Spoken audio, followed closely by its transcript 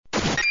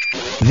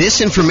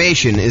This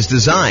information is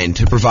designed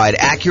to provide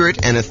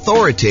accurate and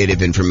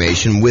authoritative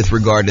information with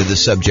regard to the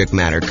subject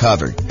matter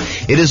covered.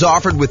 It is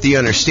offered with the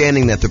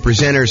understanding that the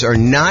presenters are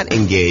not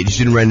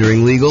engaged in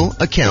rendering legal,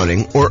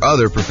 accounting, or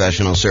other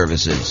professional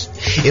services.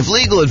 If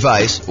legal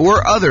advice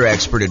or other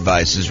expert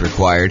advice is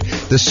required,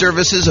 the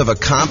services of a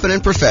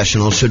competent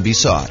professional should be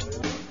sought.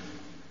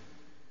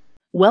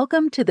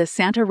 Welcome to the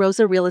Santa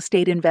Rosa Real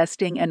Estate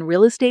Investing and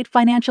Real Estate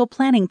Financial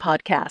Planning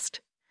Podcast.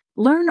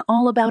 Learn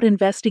all about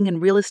investing in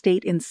real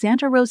estate in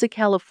Santa Rosa,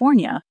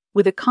 California,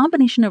 with a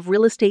combination of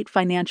real estate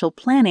financial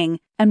planning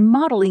and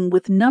modeling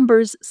with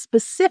numbers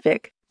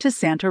specific to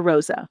Santa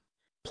Rosa,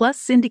 plus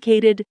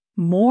syndicated,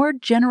 more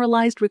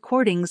generalized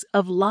recordings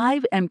of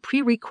live and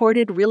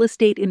pre-recorded real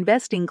estate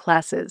investing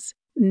classes,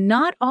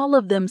 not all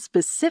of them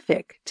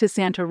specific to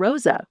Santa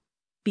Rosa.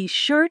 Be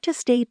sure to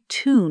stay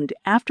tuned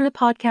after the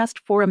podcast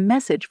for a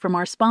message from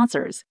our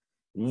sponsors.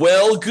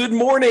 Well, good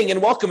morning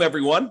and welcome,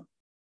 everyone.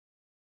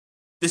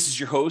 This is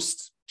your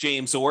host,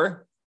 James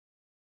Orr,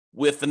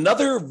 with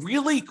another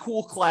really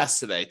cool class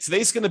today.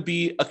 Today's going to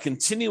be a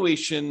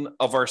continuation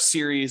of our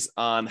series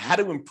on how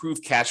to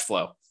improve cash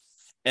flow.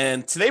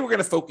 And today we're going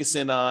to focus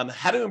in on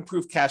how to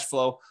improve cash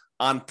flow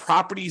on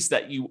properties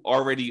that you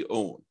already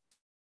own.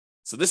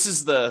 So this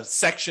is the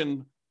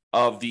section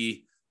of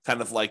the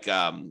kind of like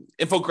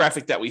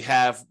infographic that we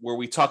have where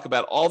we talk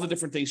about all the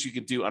different things you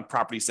could do on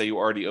properties that you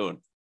already own.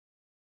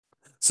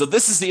 So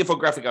this is the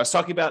infographic I was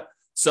talking about.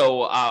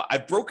 So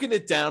I've broken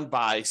it down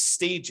by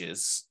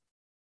stages,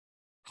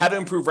 how to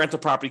improve rental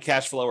property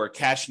cash flow or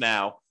cash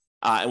now.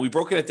 And we've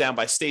broken it down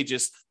by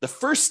stages. The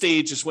first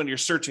stage is when you're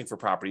searching for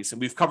properties. And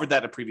we've covered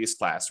that in a previous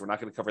class. We're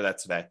not going to cover that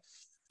today.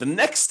 The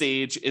next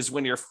stage is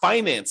when you're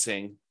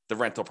financing the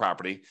rental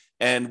property.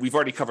 And we've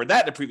already covered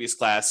that in a previous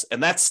class.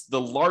 And that's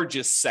the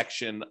largest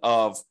section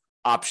of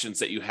options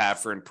that you have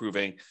for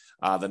improving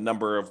the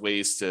number of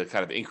ways to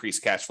kind of increase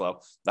cash flow.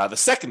 The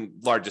second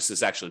largest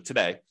is actually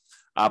today.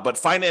 But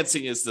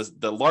financing is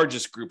the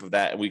largest group of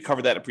that. And we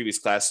covered that in a previous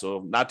class, so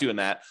I'm not doing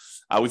that.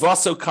 We've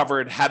also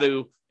covered how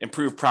to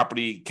improve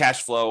property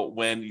cash flow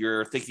when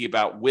you're thinking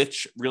about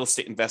which real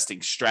estate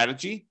investing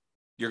strategy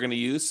you're going to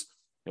use,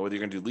 whether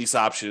you're going to do lease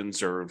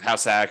options or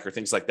house hack or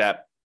things like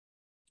that.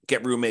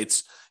 Get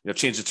roommates,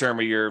 change the term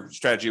of your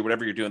strategy or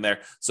whatever you're doing there.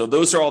 So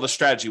those are all the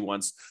strategy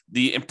ones.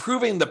 The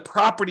improving the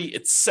property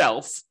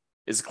itself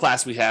is a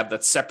class we have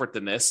that's separate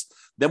than this.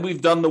 Then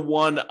we've done the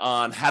one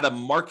on how to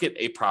market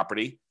a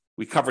property.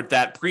 We covered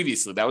that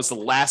previously. That was the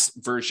last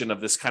version of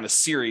this kind of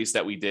series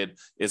that we did,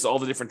 is all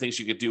the different things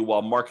you could do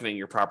while marketing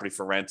your property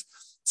for rent.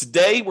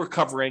 Today, we're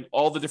covering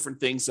all the different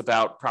things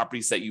about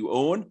properties that you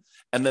own.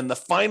 And then the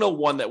final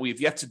one that we've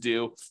yet to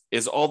do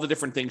is all the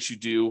different things you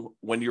do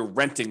when you're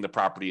renting the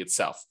property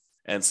itself.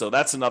 And so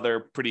that's another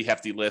pretty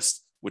hefty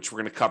list, which we're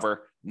going to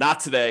cover not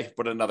today,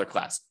 but another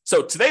class.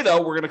 So today, though,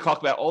 we're going to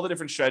talk about all the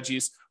different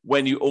strategies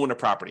when you own a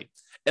property.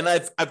 And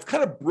I've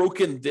kind of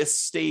broken this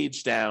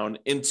stage down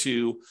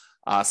into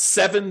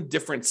 7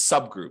 different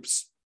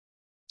subgroups.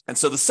 And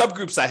so the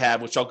subgroups I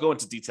have, which I'll go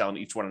into detail on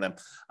each one of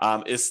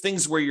them, is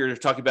things where you're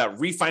talking about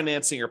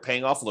refinancing or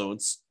paying off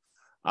loans,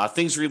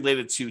 things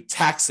related to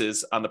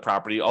taxes on the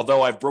property,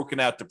 although I've broken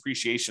out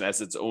depreciation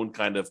as its own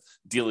kind of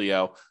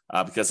dealio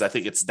because I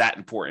think it's that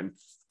important.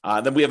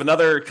 Then we have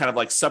another kind of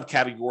like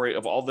subcategory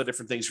of all the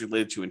different things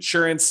related to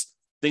insurance,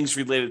 things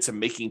related to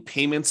making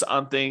payments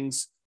on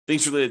things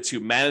related to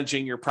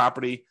managing your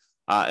property,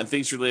 and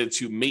things related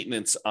to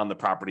maintenance on the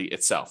property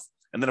itself.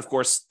 And then, of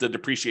course, the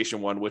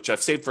depreciation one, which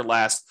I've saved for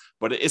last,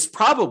 but it's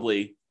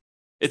arguably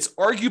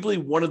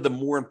one of the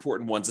more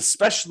important ones,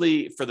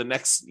 especially for the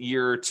next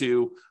year or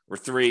 2 or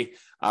 3,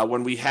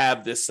 when we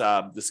have this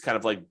kind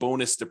of like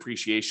bonus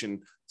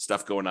depreciation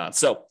stuff going on.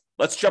 So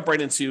let's jump right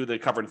into the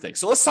covered things.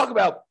 So let's talk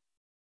about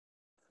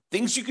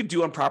things you could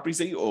do on properties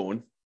that you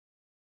own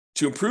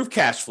to improve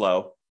cash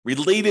flow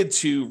related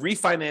to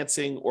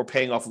refinancing or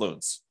paying off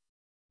loans.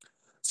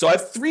 So I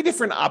have 3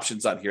 different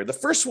options on here. The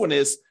first one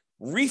is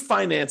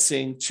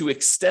refinancing to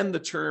extend the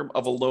term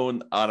of a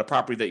loan on a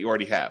property that you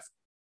already have.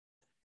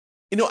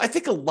 I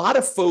think a lot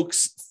of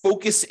folks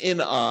focus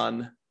in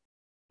on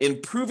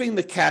improving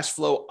the cash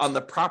flow on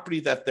the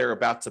property that they're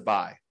about to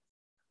buy.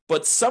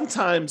 But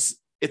sometimes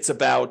it's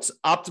about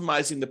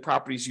optimizing the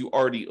properties you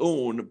already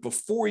own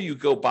before you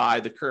go buy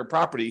the current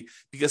property,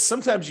 because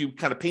sometimes you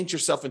kind of paint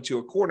yourself into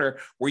a corner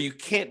where you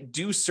can't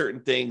do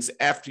certain things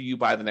after you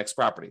buy the next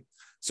property.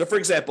 So, for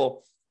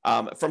example,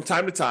 from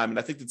time to time, and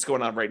I think that's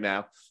going on right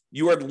now,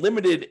 you are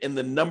limited in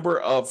the number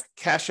of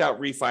cash out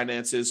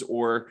refinances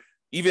or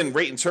even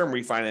rate and term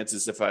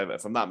refinances,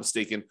 if I'm not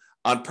mistaken,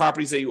 on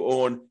properties that you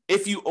own,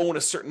 if you own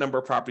a certain number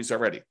of properties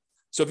already.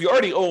 So if you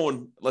already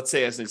own, let's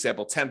say as an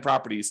example, 10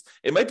 properties,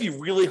 it might be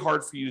really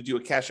hard for you to do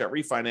a cash out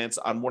refinance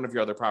on one of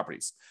your other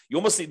properties. You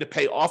almost need to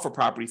pay off a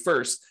property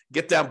first,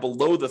 get down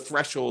below the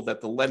threshold that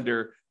the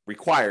lender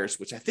requires,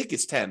 which I think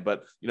is 10,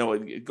 but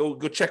go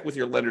check with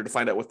your lender to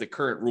find out what the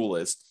current rule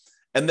is.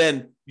 And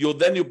then you'll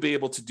be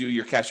able to do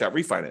your cash out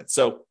refinance.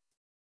 So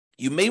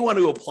you may want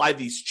to apply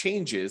these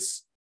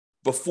changes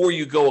before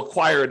you go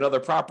acquire another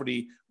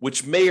property,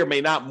 which may or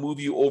may not move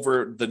you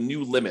over the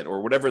new limit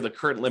or whatever the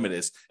current limit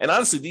is. And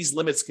honestly, these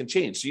limits can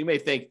change. So you may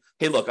think,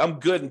 hey, look, I'm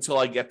good until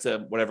I get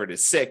to whatever it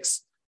is,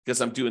 6,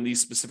 because I'm doing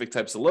these specific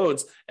types of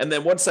loans. And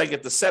then once I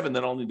get to 7,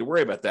 then I'll need to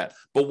worry about that.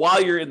 But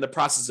while you're in the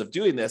process of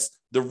doing this,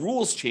 the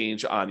rules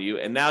change on you.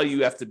 And now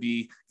you have to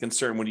be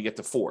concerned when you get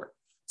to 4.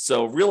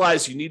 So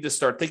realize you need to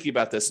start thinking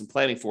about this and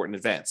planning for it in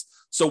advance.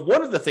 So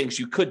one of the things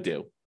you could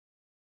do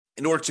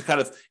in order to kind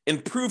of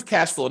improve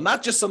cash flow,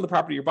 not just on the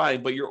property you're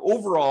buying, but your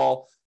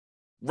overall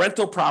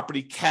rental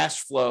property cash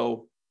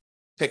flow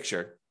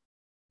picture,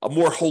 a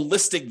more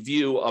holistic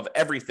view of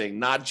everything,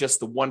 not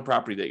just the one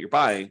property that you're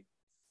buying,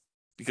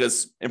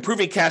 because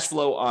improving cash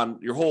flow on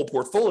your whole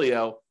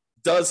portfolio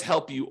does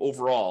help you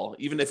overall,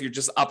 even if you're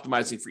just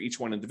optimizing for each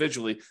one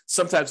individually.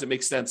 Sometimes it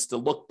makes sense to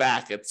look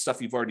back at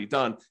stuff you've already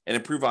done and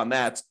improve on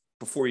that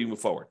before you move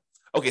forward.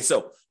 Okay,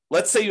 so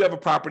let's say you have a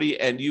property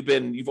and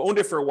you've owned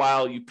it for a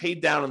while, you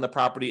paid down on the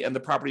property and the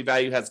property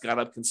value has gone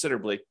up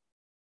considerably.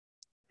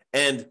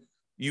 And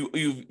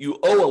you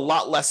owe a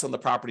lot less on the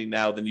property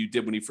now than you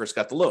did when you first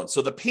got the loan.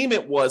 So the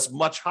payment was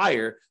much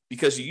higher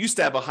because you used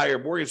to have a higher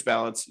mortgage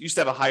balance, you used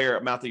to have a higher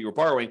amount that you were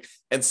borrowing.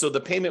 And so the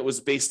payment was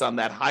based on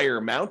that higher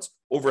amount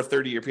over a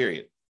 30-year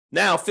period.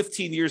 Now,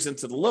 15 years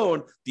into the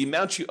loan, the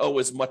amount you owe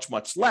is much,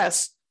 much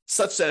less,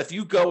 such that if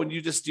you go and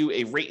you just do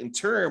a rate and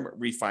term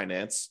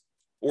refinance,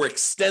 or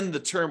extend the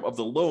term of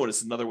the loan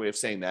is another way of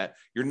saying that.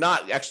 You're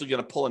not actually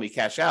going to pull any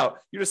cash out.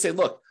 You're just saying,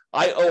 look,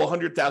 I owe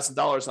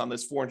 $100,000 on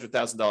this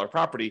 $400,000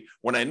 property.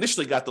 When I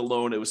initially got the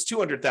loan, it was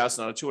 $200,000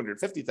 on a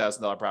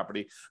 $250,000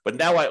 property, but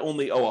now I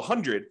only owe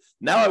 $100,000.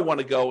 Now I want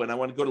to go to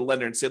the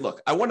lender and say,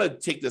 look, I want to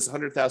take this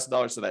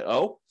 $100,000 that I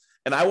owe,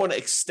 and I want to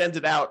extend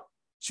it out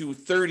to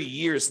 30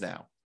 years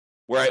now,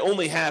 where I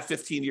only have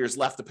 15 years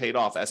left to pay it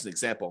off, as an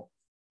example.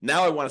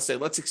 Now I want to say,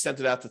 let's extend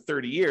it out to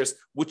 30 years,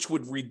 which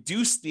would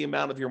reduce the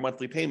amount of your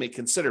monthly payment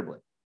considerably,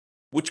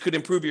 which could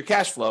improve your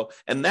cash flow.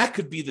 And that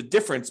could be the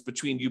difference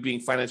between you being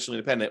financially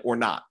independent or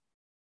not.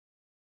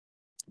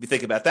 If you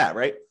think about that,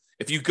 right?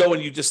 If you go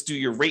and you just do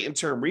your rate and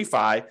term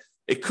refi,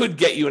 it could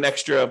get you an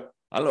extra,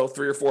 I don't know,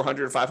 $300 or $400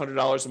 or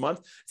 $500 a month.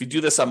 If you do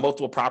this on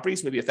multiple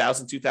properties, maybe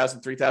 $1,000,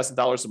 $2,000,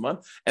 $3,000 a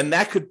month, and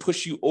that could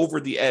push you over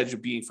the edge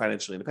of being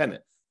financially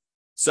independent.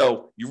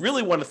 So you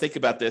really want to think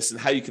about this and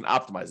how you can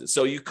optimize it.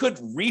 So you could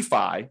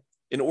refi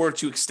in order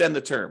to extend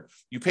the term.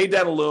 You paid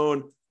down a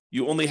loan,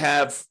 you only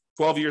have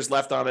 12 years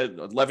left on it,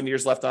 11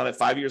 years left on it,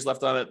 5 years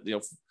left on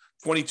it,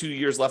 22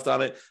 years left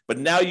on it. But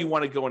now you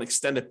want to go and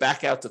extend it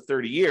back out to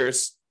 30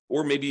 years,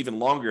 or maybe even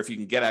longer if you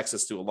can get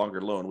access to a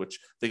longer loan, which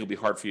I think will be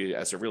hard for you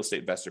as a real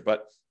estate investor,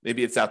 but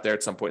maybe it's out there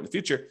at some point in the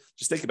future.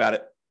 Just think about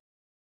it.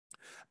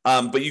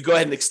 But you go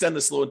ahead and extend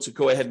this loan to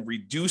go ahead and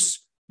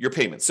reduce your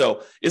payment.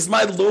 So is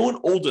my loan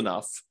old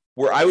enough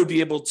where I would be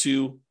able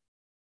to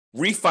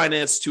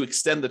refinance to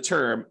extend the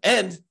term?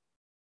 And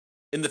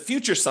in the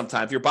future,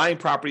 sometime, if you're buying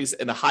properties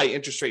in a high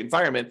interest rate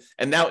environment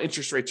and now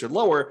interest rates are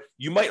lower,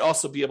 you might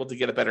also be able to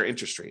get a better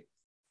interest rate.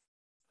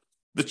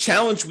 The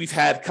challenge we've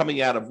had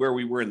coming out of where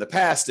we were in the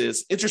past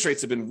is interest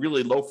rates have been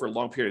really low for a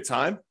long period of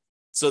time.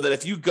 So that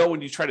if you go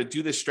and you try to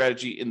do this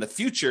strategy in the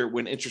future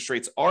when interest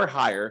rates are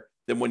higher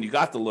than when you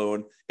got the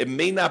loan, it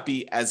may not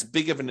be as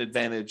big of an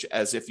advantage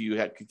as if you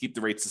could keep the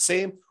rates the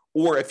same,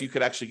 or if you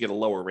could actually get a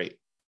lower rate.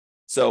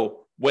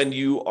 So when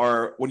you've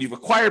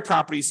acquired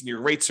properties and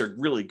your rates are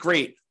really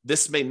great,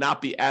 this may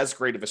not be as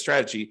great of a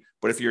strategy.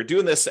 But if you're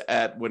doing this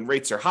when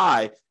rates are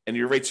high and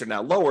your rates are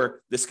now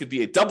lower, this could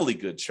be a doubly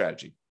good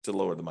strategy to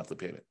lower the monthly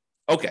payment.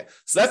 Okay,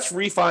 so that's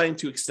refi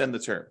to extend the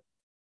term.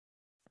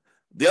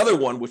 The other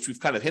one, which we've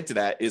kind of hinted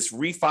at, is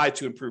refi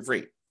to improve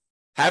rate.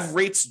 Have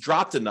rates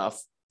dropped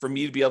enough for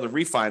me to be able to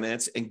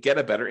refinance and get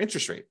a better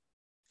interest rate?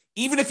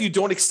 Even if you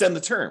don't extend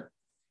the term,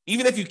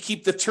 even if you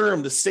keep the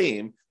term the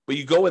same, but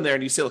you go in there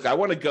and you say, look, I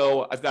want to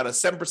go, I've got a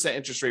 7%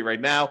 interest rate right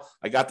now.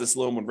 I got this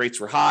loan when rates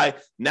were high.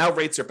 Now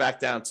rates are back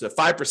down to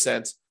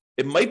 5%.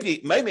 It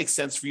might make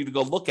sense for you to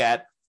go look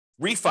at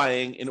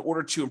refining in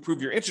order to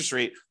improve your interest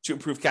rate, to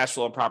improve cash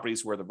flow on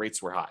properties where the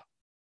rates were high.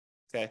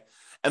 Okay.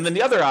 And then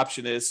the other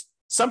option is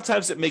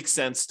sometimes it makes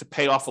sense to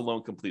pay off a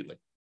loan completely.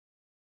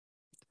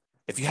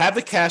 If you have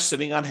the cash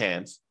sitting on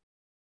hand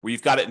where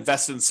you've got it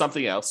invested in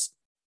something else,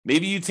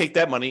 maybe you take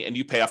that money and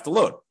you pay off the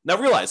loan. Now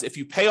realize if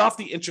you pay off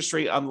the interest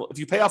rate if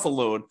you pay off a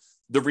loan,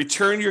 the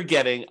return you're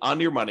getting on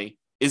your money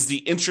is the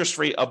interest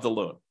rate of the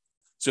loan.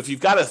 So if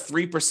you've got a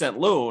 3%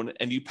 loan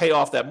and you pay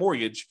off that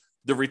mortgage,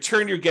 the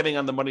return you're getting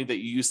on the money that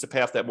you used to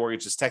pay off that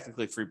mortgage is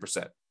technically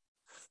 3%.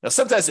 Now,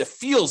 sometimes it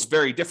feels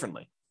very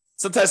differently.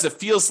 Sometimes it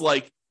feels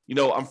like,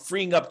 I'm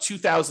freeing up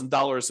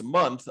 $2,000 a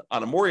month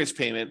on a mortgage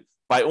payment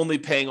by only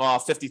paying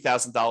off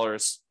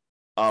 $50,000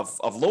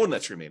 of loan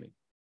that's remaining,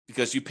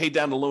 because you paid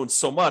down the loan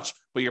so much,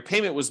 but your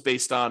payment was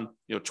based on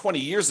 20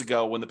 years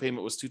ago when the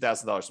payment was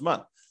 $2,000 a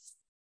month.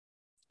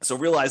 So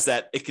realize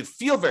that it could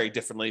feel very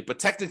differently, but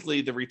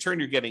technically the return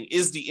you're getting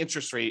is the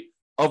interest rate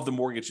of the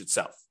mortgage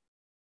itself,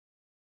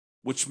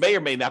 which may or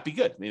may not be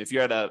good. I mean, if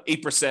you're at an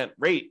 8%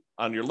 rate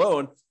on your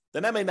loan,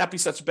 then that may not be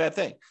such a bad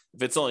thing.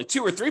 If it's only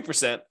 2 or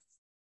 3%,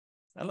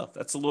 I don't know.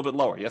 That's a little bit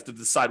lower. You have to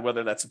decide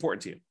whether that's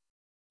important to you.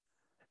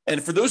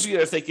 And for those of you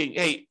that are thinking,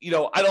 hey,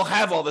 I don't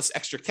have all this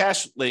extra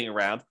cash laying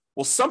around.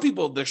 Well, some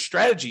people, their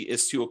strategy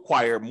is to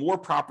acquire more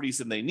properties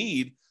than they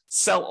need,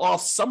 sell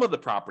off some of the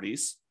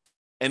properties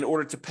in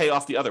order to pay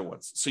off the other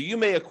ones. So you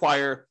may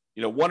acquire,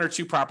 1 or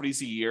 2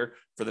 properties a year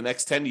for the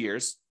next 10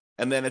 years.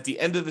 And then at the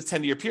end of the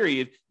 10-year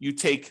period, you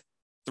take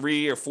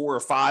 3 or 4 or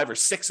 5 or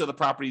 6 of the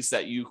properties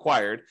that you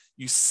acquired,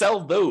 you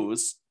sell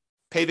those,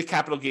 pay the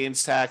capital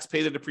gains tax,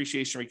 pay the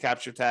depreciation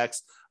recapture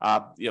tax,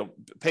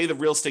 pay the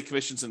real estate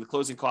commissions and the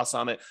closing costs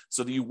on it,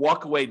 so that you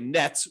walk away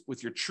net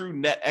with your true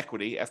net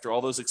equity after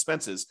all those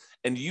expenses,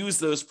 and use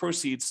those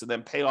proceeds to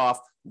then pay off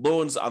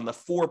loans on the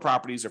 4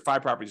 properties or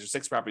 5 properties or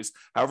 6 properties,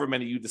 however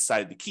many you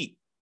decided to keep.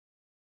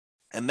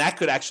 And that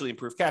could actually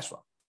improve cash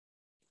flow,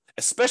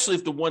 especially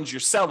if the ones you're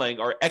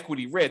selling are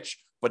equity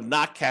rich, but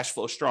not cash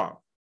flow strong.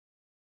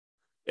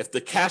 If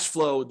the cash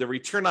flow, the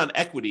return on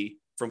equity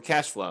from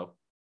cash flow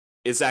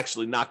is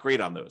actually not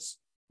great on those,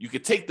 you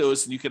could take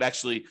those and you could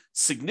actually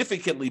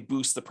significantly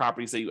boost the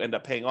properties that you end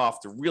up paying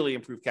off to really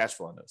improve cash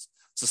flow on those.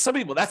 So some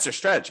people, that's their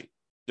strategy.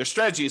 Their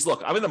strategy is,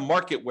 look, I'm in a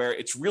market where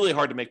it's really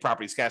hard to make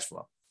properties cash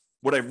flow.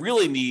 What I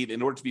really need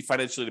in order to be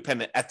financially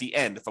independent at the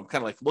end, if I'm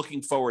kind of like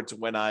looking forward to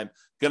when I'm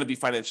going to be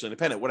financially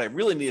independent, what I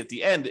really need at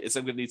the end is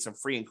I'm going to need some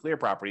free and clear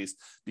properties,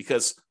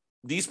 because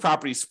these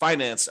properties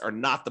financed are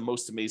not the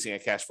most amazing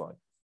at cash flowing.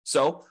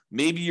 So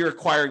maybe you're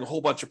acquiring a whole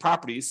bunch of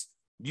properties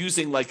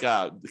using like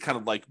kind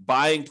of like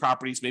buying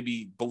properties,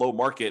 maybe below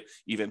market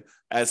even,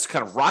 as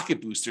kind of rocket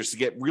boosters to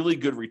get really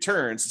good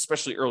returns,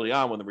 especially early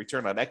on when the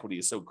return on equity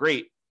is so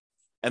great,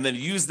 and then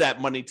use that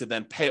money to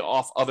then pay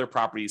off other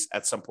properties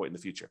at some point in the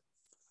future.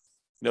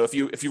 If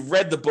you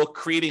read the book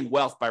Creating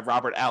Wealth by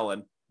Robert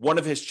Allen, one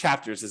of his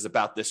chapters is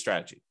about this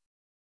strategy.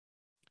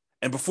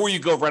 And before you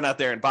go run out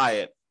there and buy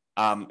it,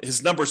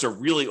 his numbers are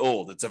really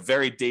old. It's a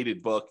very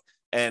dated book,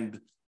 and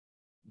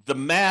the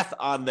math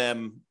on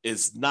them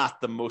is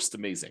not the most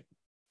amazing.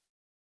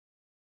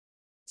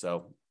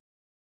 So,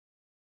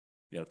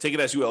 take it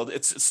as you will.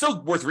 It's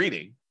still worth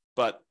reading,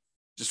 but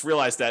just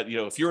realize that,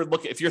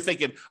 if you're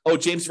thinking, oh,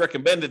 James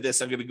recommended this,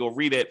 I'm going to go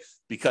read it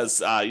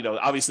because,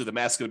 obviously the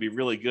math's going to be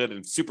really good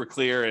and super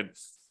clear,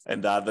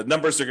 and the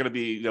numbers are going to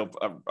be,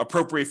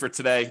 appropriate for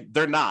today.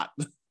 They're not.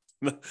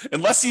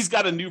 Unless he's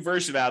got a new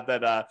version out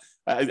that,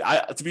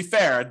 to be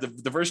fair,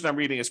 the version I'm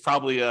reading is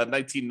probably a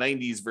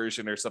 1990s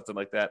version or something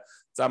like that.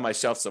 It's on my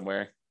shelf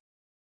somewhere.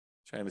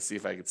 Trying to see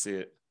if I can see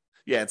it.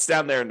 Yeah, it's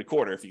down there in the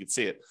corner if you can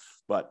see it.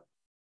 But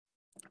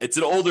it's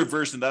an older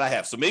version that I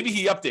have. So maybe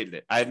he updated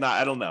it. I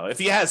don't know. If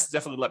he has,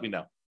 definitely let me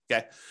know.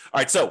 Okay. All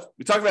right. So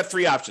we talked about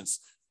 3 options.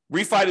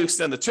 Refi to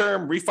extend the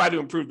term, refi to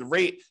improve the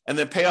rate, and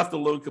then pay off the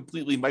loan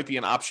completely might be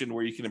an option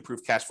where you can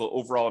improve cash flow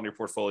overall in your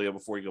portfolio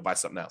before you go buy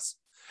something else.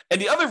 And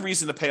the other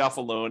reason to pay off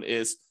a loan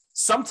is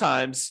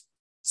sometimes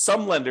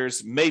some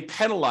lenders may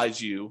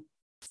penalize you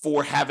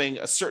for having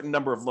a certain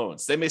number of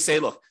loans. They may say,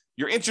 look,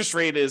 your interest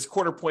rate is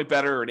 1/4 point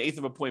better or 1/8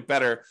 of a point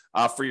better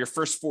for your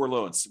first 4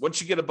 loans.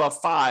 Once you get above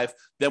 5,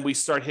 then we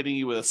start hitting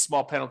you with a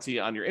small penalty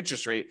on your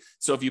interest rate.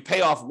 So if you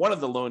pay off one of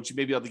the loans, you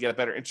may be able to get a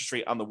better interest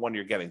rate on the one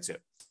you're getting to.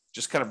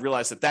 Just kind of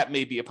realize that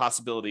may be a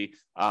possibility.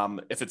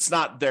 If it's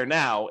not there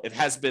now, it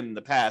has been in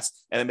the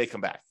past, and it may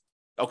come back.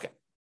 Okay.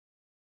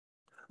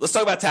 Let's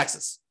talk about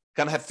taxes.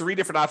 Kind of have 3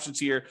 different options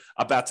here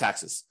about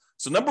taxes.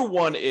 So number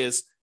 1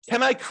 is,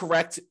 can I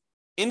correct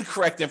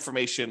incorrect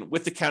information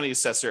with the county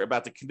assessor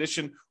about the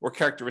condition or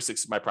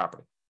characteristics of my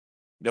property?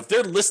 If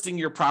they're listing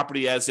your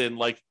property as in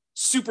like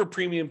super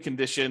premium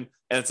condition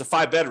and it's a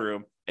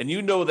 5-bedroom, and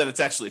you know that it's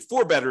actually a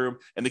 4-bedroom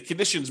and the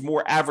condition's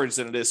more average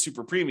than it is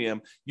super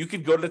premium, you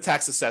could go to the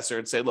tax assessor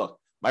and say, look,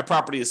 my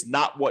property is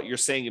not what you're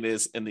saying it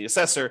is in the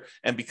assessor.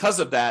 And because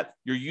of that,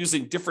 you're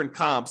using different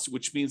comps,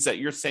 which means that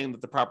you're saying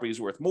that the property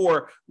is worth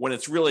more when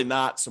it's really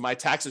not. So my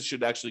taxes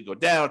should actually go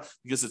down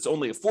because it's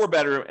only a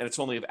 4-bedroom and it's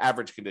only of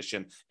average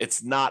condition.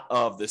 It's not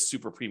of this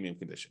super premium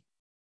condition.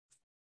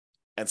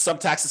 And some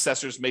tax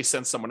assessors may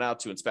send someone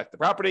out to inspect the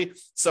property.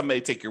 Some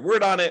may take your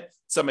word on it.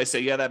 Some may say,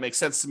 yeah, that makes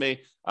sense to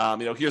me.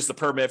 Here's the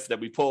permit that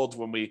we pulled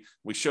when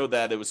we showed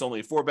that it was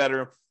only a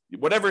 4-bedroom.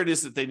 Whatever it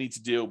is that they need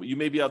to do, but you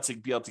may be able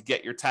to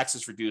get your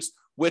taxes reduced,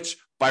 which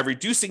by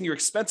reducing your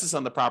expenses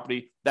on the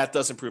property, that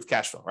does improve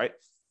cash flow, right?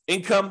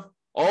 Income,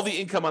 all the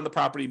income on the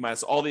property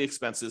minus all the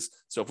expenses.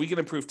 So if we can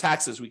improve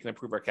taxes, we can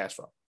improve our cash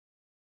flow.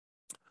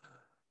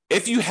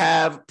 If you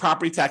have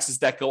property taxes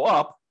that go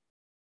up,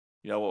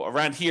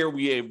 around here,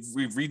 we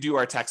redo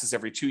our taxes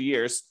every 2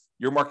 years.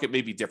 Your market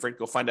may be different.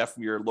 Go find out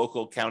from your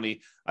local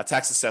county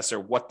tax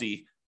assessor what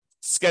the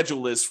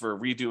schedule is for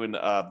redoing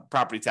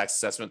property tax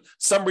assessment.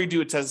 Some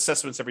redo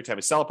assessments every time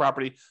you sell a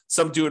property.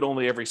 Some do it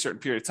only every certain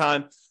period of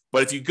time.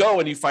 But if you go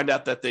and you find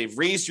out that they've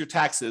raised your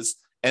taxes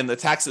and the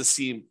taxes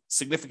seem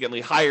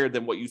significantly higher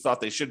than what you thought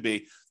they should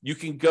be, you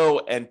can go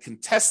and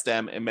contest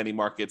them in many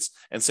markets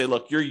and say,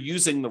 look, you're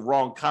using the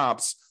wrong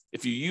comps.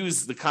 If you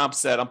use the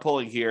comps that I'm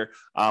pulling here,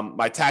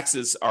 my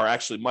taxes are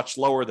actually much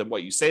lower than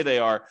what you say they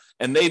are.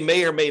 And they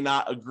may or may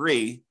not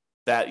agree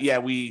that,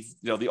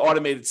 the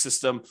automated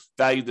system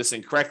valued this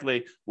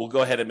incorrectly. We'll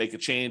go ahead and make a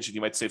change and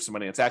you might save some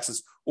money on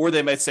taxes. Or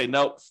they might say,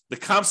 no, the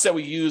comps that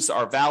we use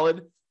are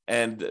valid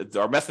and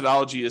our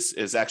methodology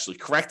is actually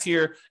correct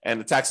here and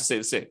the taxes stay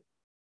the same.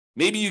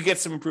 Maybe you get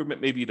some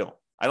improvement, maybe you don't.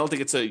 I don't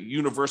think it's a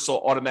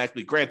universal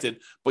automatically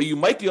granted, but you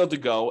might be able to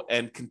go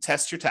and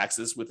contest your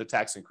taxes with a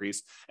tax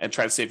increase and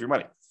try to save your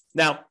money.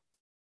 Now,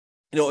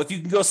 if you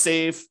can go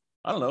save,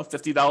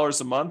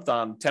 $50 a month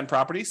on 10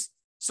 properties,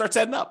 starts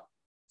adding up.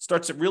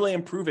 Starts really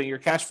improving your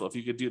cash flow if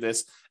you could do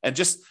this.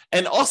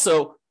 And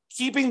also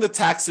keeping the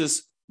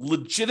taxes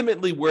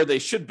legitimately where they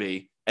should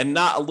be and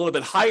not a little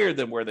bit higher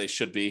than where they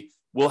should be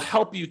will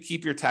help you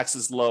keep your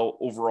taxes low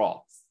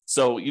overall.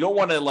 So you don't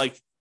want to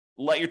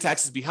let your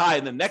taxes be high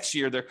and then next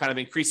year they're kind of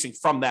increasing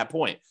from that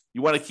point.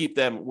 You want to keep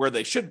them where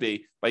they should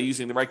be by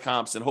using the right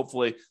comps, and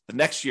hopefully the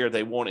next year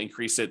they won't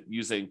increase it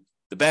using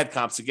the bad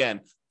comps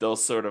again. They'll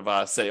sort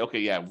of say, okay,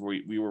 yeah,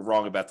 we were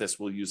wrong about this.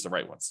 We'll use the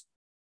right ones,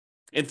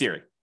 in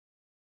theory.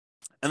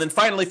 And then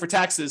finally, for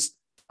taxes,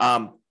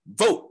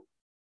 vote.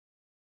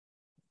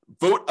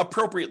 Vote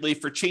appropriately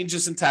for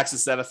changes in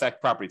taxes that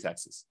affect property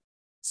taxes.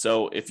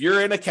 So if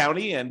you're in a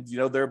county and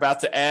they're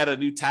about to add a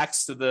new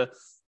tax to the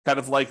kind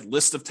of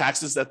list of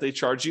taxes that they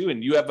charge you,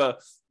 and you have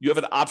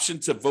an option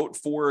to vote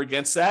for or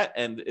against that,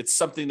 and it's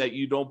something that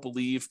you don't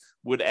believe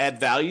would add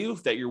value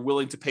that you're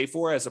willing to pay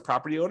for as a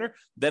property owner,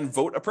 then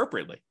vote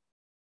appropriately.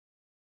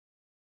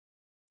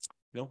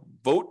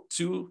 Vote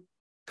to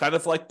kind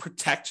of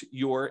protect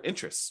your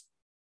interests.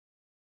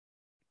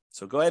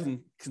 So go ahead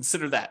and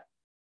consider that.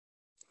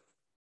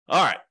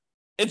 All right,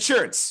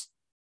 insurance.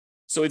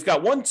 So we've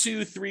got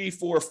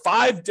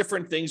 5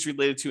 different things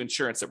related to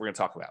insurance that we're going to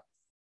talk about.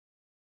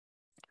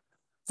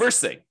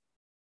 First thing,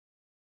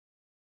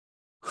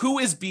 who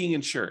is being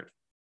insured?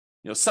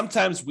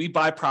 Sometimes we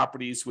buy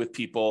properties with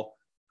people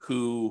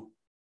who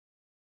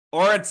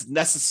aren't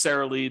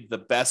necessarily the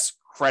best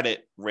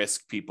credit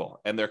risk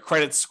people, and their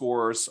credit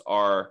scores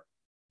are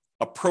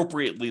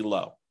appropriately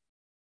low.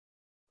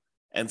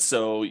 And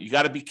so you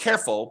got to be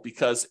careful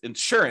because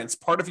insurance,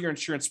 part of your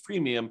insurance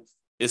premium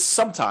is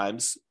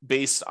sometimes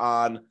based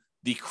on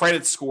the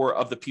credit score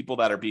of the people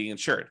that are being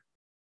insured.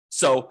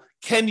 So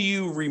can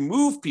you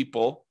remove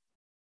people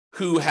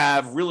who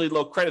have really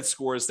low credit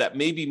scores that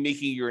may be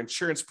making your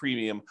insurance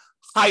premium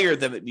higher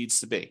than it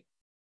needs to be?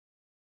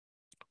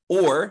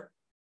 Or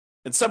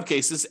in some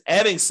cases,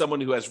 adding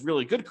someone who has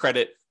really good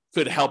credit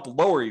could help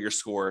lower your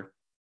score,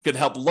 could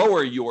help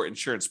lower your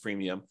insurance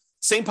premium.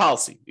 Same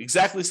policy,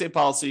 exactly same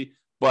policy,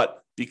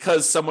 but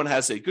because someone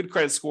has a good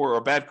credit score or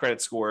a bad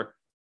credit score,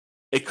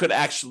 it could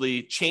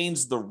actually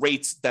change the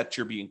rates that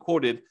you're being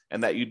quoted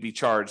and that you'd be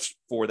charged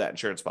for that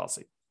insurance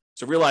policy.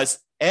 So realize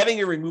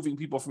adding or removing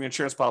people from your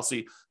insurance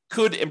policy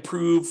could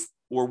improve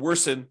or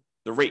worsen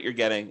the rate you're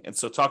getting. And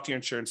so talk to your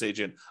insurance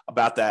agent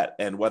about that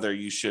and whether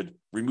you should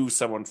remove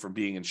someone from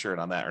being insured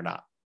on that or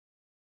not.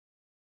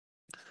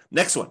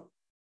 Next one,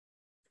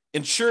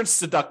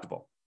 insurance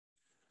deductible.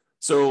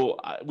 So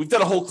we've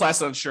done a whole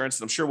class on insurance,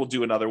 and I'm sure we'll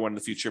do another one in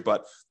the future.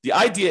 But the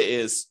idea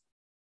is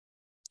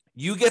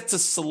you get to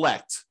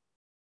select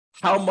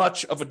how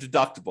much of a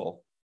deductible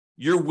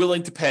you're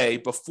willing to pay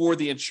before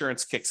the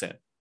insurance kicks in.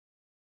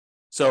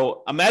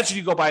 So imagine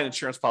you go buy an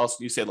insurance policy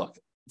and you say, look,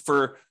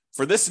 for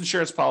this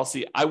insurance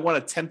policy, I want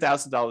a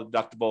 $10,000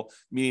 deductible,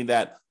 meaning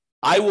that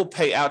I will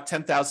pay out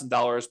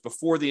 $10,000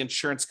 before the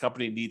insurance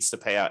company needs to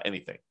pay out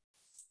anything.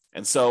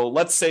 And so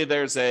let's say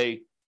there's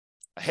a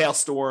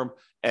hailstorm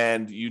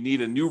and you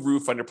need a new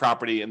roof on your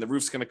property and the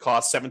roof's going to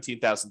cost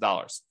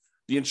 $17,000.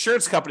 The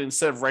insurance company,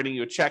 instead of writing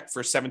you a check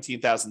for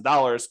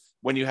 $17,000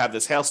 when you have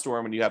this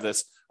hailstorm and you have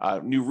this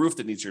new roof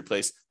that needs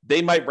replaced,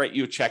 they might write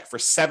you a check for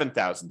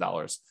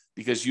 $7,000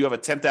 because you have a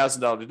 $10,000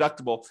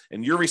 deductible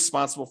and you're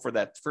responsible for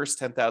that first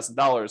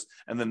 $10,000,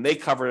 and then they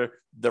cover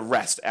the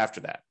rest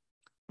after that.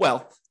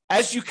 Well,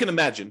 as you can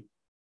imagine,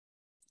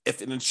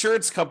 if an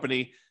insurance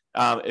company,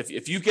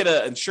 if you get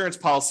an insurance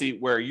policy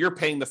where you're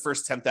paying the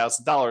first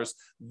 $10,000,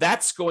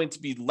 that's going to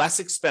be less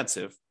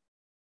expensive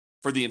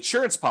for the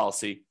insurance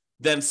policy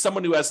than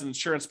someone who has an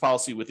insurance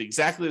policy with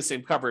exactly the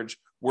same coverage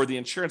where the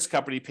insurance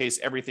company pays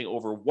everything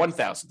over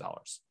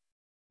 $1,000.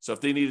 So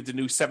if they needed a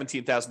new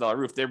 $17,000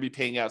 roof, they'd be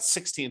paying out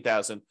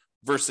 $16,000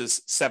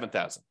 versus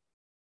 $7,000.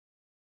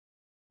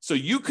 So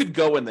you could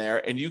go in there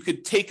and you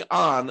could take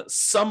on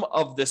some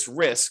of this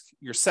risk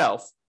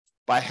yourself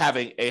by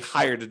having a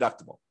higher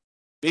deductible.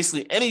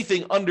 Basically,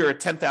 anything under a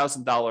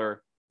 $10,000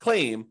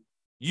 claim,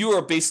 you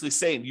are basically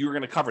saying you're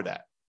going to cover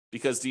that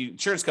because the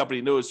insurance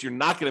company knows you're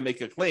not going to make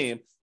a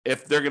claim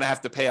if they're going to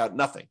have to pay out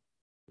nothing.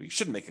 You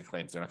shouldn't make a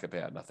claim if they're not going to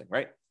pay out nothing,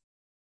 right?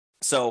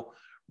 So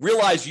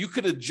realize you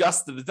could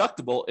adjust the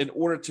deductible in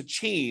order to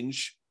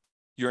change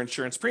your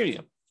insurance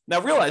premium.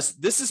 Now realize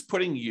this is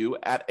putting you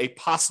at a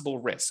possible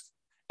risk,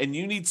 and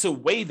you need to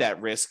weigh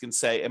that risk and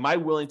say, am I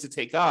willing to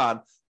take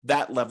on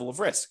that level of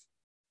risk?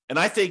 And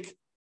I think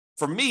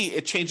for me,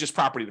 it changes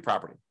property to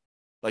property.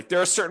 Like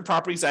there are certain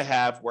properties I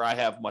have where I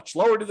have much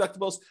lower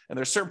deductibles, and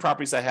there are certain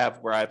properties I have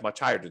where I have much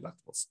higher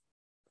deductibles.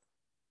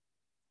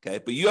 Okay,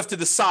 but you have to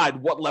decide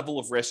what level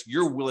of risk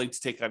you're willing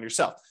to take on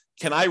yourself.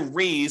 Can I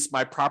raise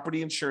my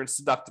property insurance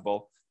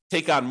deductible,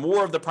 take on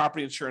more of the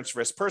property insurance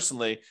risk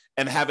personally,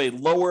 and have a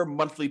lower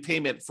monthly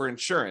payment for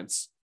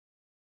insurance,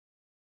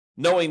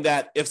 knowing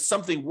that if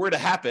something were to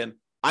happen,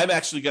 I'm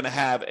actually going to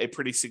have a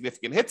pretty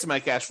significant hit to my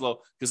cash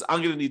flow because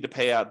I'm going to need to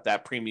pay out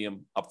that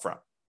premium upfront,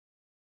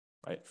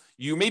 right?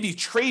 You may be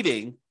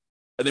trading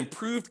an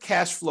improved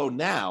cash flow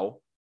now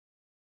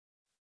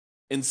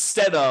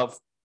instead of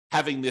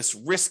having this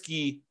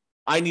risky,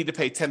 I need to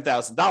pay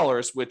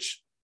 $10,000,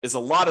 which is a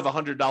lot of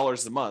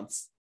 $100 a month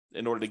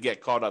in order to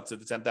get caught up to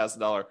the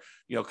 $10,000,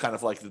 kind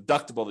of like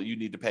deductible that you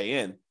need to pay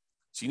in.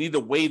 So you need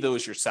to weigh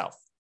those yourself.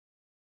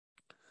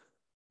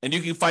 And you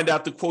can find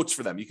out the quotes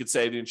for them. You could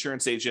say to the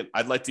insurance agent,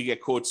 I'd like to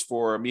get quotes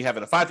for me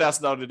having a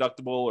 $5,000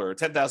 deductible or a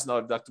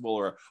 $10,000 deductible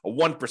or a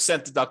 1%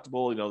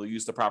 deductible. They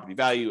use the property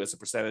value as a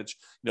percentage.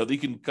 You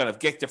can kind of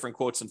get different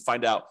quotes and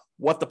find out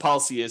what the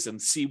policy is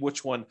and see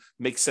which one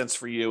makes sense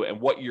for you and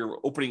what you're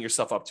opening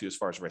yourself up to as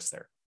far as risk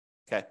there.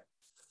 Okay.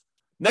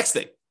 Next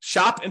thing,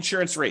 shop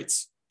insurance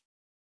rates.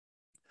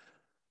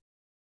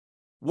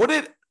 Would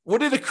it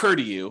occur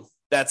to you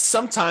that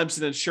sometimes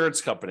an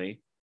insurance company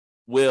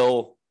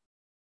will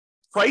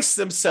price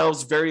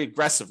themselves very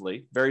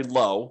aggressively, very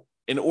low,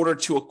 in order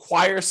to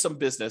acquire some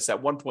business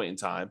at one point in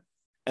time,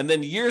 and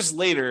then years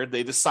later,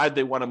 they decide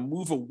they want to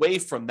move away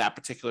from that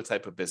particular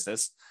type of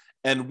business?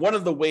 And one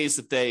of the ways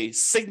that they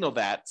signal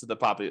that to the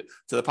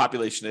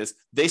population is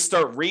they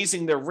start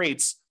raising their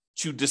rates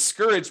to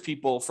discourage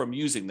people from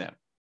using them.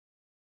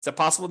 Is that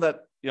possible that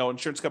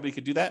insurance company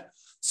could do that?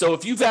 So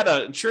if you've had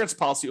an insurance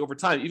policy over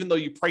time, even though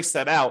you priced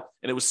that out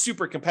and it was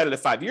super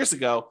competitive 5 years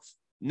ago,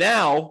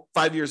 now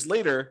 5 years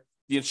later,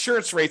 the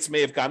insurance rates may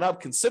have gone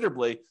up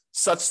considerably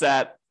such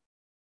that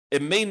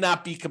it may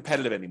not be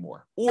competitive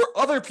anymore. Or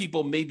other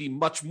people may be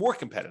much more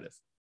competitive.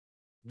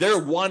 They're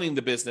wanting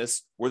the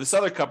business where this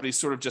other company is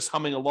sort of just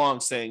humming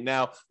along saying,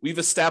 now we've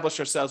established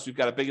ourselves, we've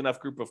got a big enough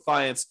group of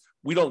clients,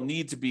 we don't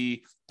need to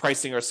be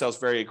pricing ourselves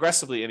very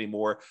aggressively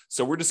anymore.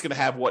 So we're just going to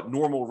have what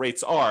normal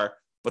rates are,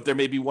 but there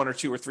may be one or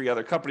two or three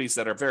other companies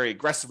that are very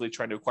aggressively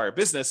trying to acquire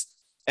business.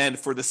 And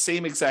for the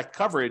same exact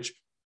coverage,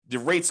 the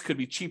rates could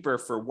be cheaper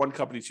for one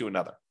company to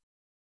another.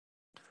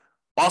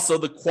 Also,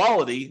 the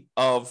quality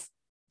of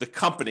the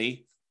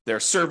company, their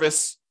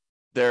service,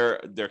 their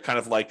kind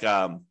of like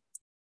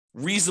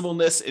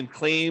reasonableness in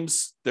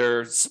claims,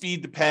 their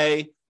speed to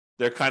pay,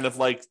 their kind of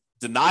like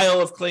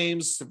denial of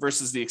claims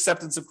versus the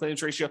acceptance of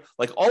claims ratio,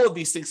 like all of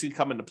these things can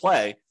come into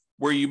play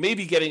where you may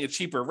be getting a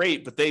cheaper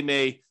rate, but they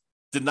may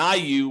deny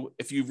you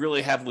if you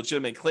really have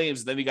legitimate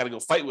claims, and then you got to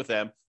go fight with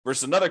them,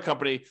 versus another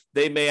company,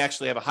 they may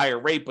actually have a higher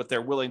rate, but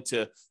they're willing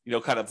to,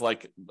 kind of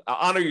like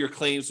honor your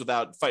claims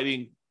without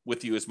fighting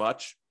with you as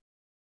much.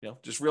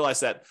 Just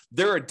realize that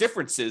there are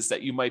differences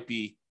that you might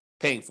be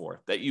paying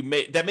for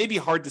that may be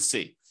hard to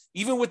see.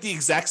 Even with the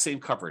exact same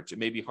coverage, it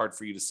may be hard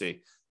for you to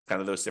see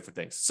kind of those different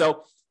things.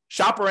 So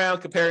shop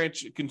around, compare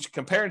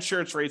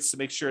insurance rates to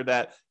make sure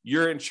that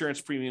your insurance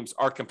premiums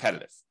are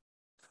competitive.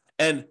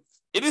 And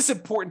it is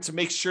important to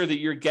make sure that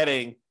you're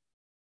getting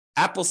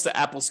apples to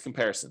apples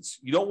comparisons.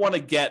 You don't want to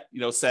get,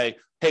 say,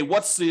 hey,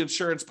 what's the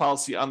insurance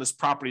policy on this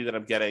property that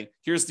I'm getting?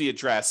 Here's the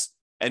address.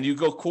 And you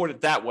go quote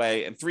it that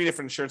way, and three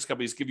different insurance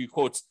companies give you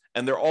quotes,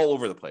 and they're all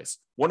over the place.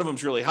 One of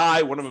them's really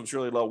high, one of them's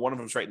really low, one of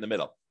them's right in the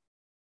middle.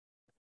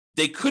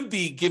 They could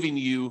be giving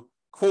you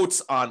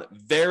quotes on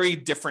very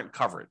different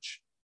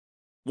coverage.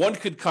 One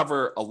could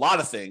cover a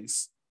lot of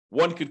things.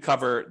 One could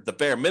cover the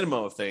bare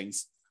minimum of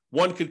things.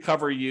 One could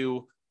cover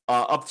you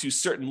up to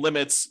certain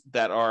limits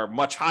that are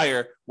much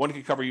higher. One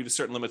could cover you to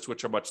certain limits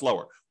which are much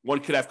lower.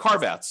 One could have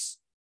carve-outs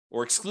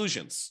or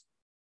exclusions.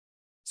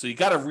 So you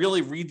got to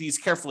really read these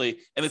carefully,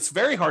 and it's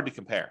very hard to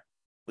compare.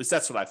 At least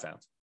that's what I found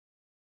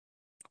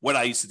when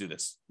I used to do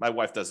this. My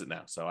wife does it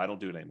now, so I don't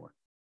do it anymore.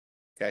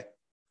 Okay.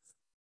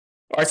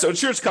 All right, so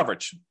insurance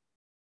coverage.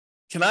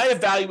 Can I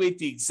evaluate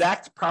the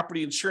exact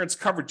property insurance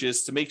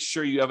coverages to make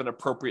sure you have an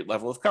appropriate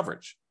level of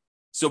coverage?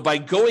 So by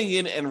going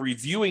in and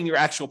reviewing your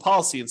actual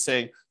policy and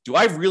saying, do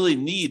I really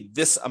need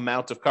this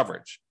amount of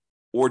coverage?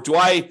 Or do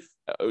I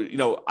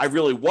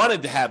really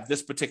wanted to have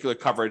this particular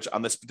coverage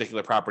on this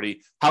particular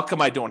property. How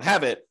come I don't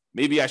have it?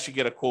 Maybe I should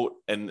get a quote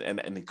and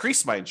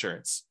increase my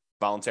insurance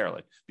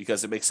voluntarily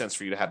because it makes sense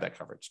for you to have that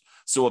coverage.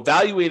 So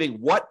evaluating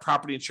what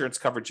property insurance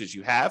coverages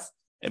you have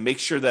and make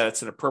sure that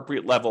it's an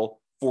appropriate level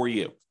for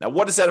you. Now,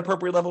 what does that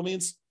appropriate level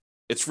means?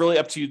 It's really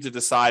up to you to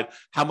decide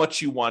how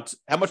much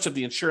of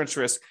the insurance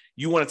risk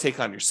you want to take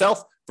on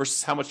yourself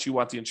versus how much you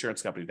want the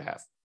insurance company to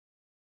have.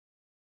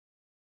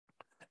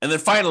 And then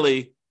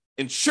finally,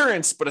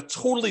 insurance, but a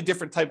totally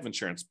different type of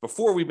insurance.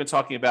 Before, we've been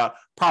talking about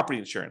property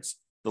insurance,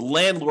 the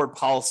landlord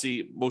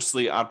policy,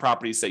 mostly on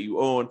properties that you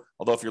own.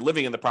 Although if you're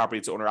living in the property,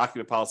 it's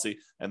owner-occupant policy,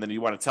 and then you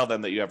want to tell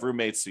them that you have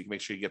roommates so you can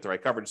make sure you get the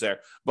right coverage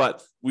there.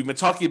 But we've been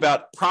talking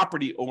about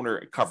property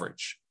owner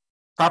coverage,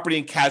 property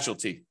and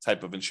casualty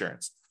type of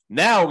insurance.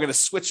 Now we're going to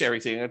switch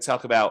everything and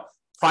talk about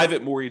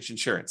private mortgage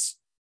insurance.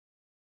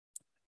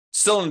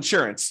 Still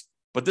insurance,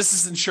 but this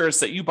is insurance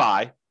that you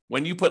buy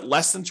when you put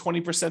less than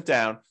 20%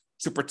 down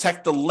to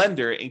protect the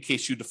lender in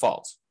case you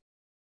default.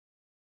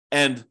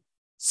 And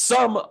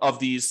some of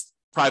these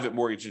private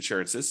mortgage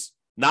insurances,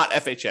 not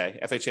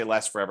FHA. FHA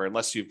lasts forever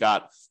unless you've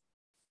got,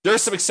 there are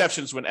some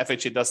exceptions when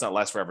FHA does not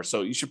last forever.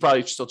 So you should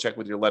probably still check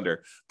with your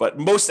lender. But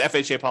most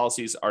FHA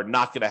policies are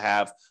not going to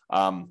have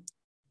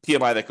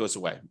PMI that goes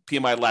away.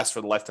 PMI lasts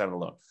for the lifetime of the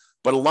loan.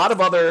 But a lot of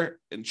other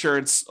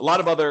insurance, a lot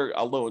of other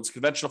loans,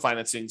 conventional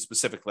financing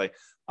specifically,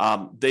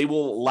 they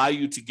will allow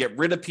you to get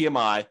rid of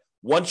PMI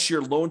once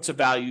your loan to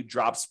value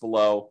drops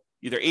below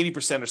either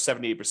 80% or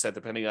 78%,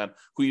 depending on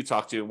who you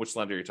talk to and which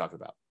lender you're talking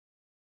about.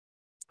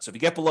 So if you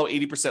get below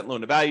 80%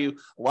 loan to value,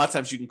 a lot of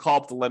times you can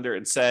call up the lender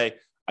and say,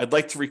 I'd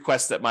like to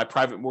request that my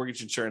private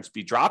mortgage insurance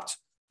be dropped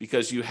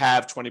because you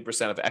have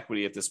 20% of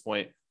equity at this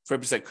point,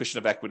 20% cushion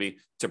of equity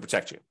to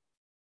protect you.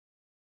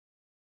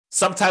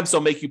 Sometimes they'll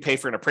make you pay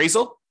for an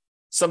appraisal.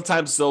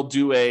 Sometimes they'll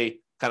do a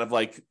kind of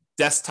like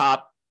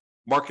desktop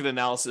market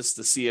analysis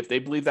to see if they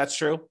believe that's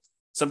true.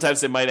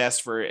 Sometimes they might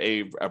ask for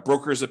a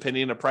broker's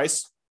opinion of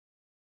price.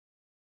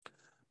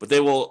 But they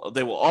will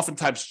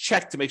oftentimes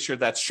check to make sure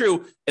that's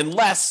true,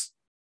 unless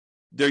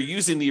they're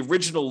using the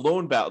original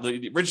loan value,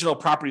 the original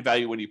property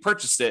value when you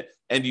purchased it,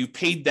 and you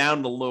paid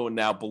down the loan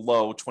now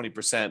below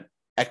 20%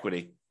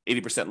 equity,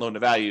 80% loan to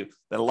value.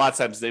 Then a lot of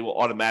times they will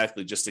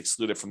automatically just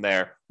exclude it from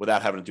there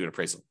without having to do an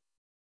appraisal.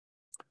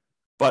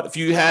 But if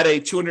you had a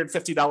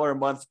 $250 a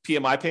month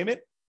PMI payment,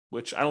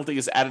 which I don't think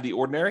is out of the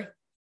ordinary,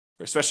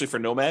 especially for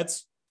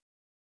nomads,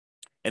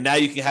 and now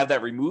you can have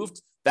that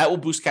removed, that will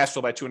boost cash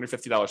flow by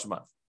 $250 a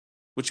month,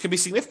 which can be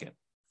significant.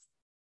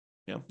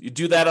 You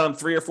do that on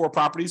 3 or 4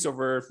 properties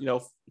over,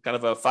 kind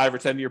of a 5 or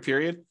 10 year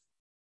period.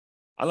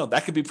 I don't know,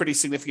 that could be pretty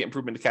significant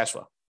improvement to cash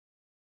flow.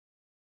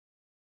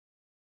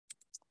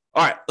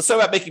 All right, let's talk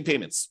about making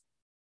payments.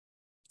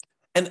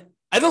 And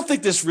I don't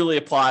think this really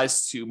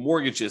applies to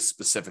mortgages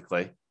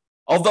specifically,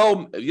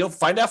 although you'll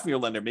find out from your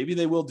lender, maybe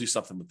they will do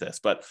something with this,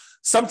 but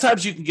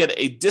sometimes you can get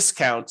a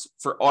discount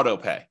for auto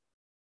pay.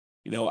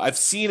 I've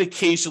seen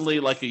occasionally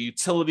like a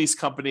utilities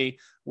company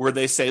where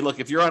they say, look,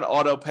 if you're on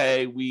auto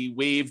pay, we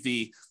waive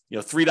the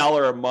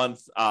 $3 a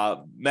month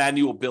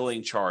manual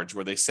billing charge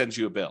where they send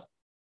you a bill.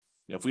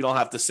 If we don't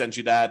have to send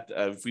you that,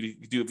 if we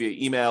do it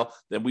via email,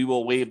 then we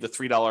will waive the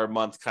 $3 a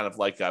month kind of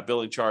like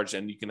billing charge,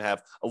 and you can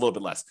have a little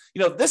bit less.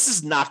 This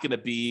is not going to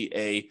be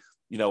a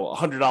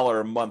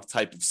 $100 a month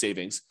type of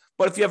savings,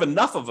 but if you have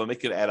enough of them, it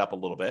could add up a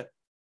little bit.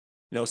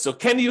 So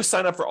can you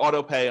sign up for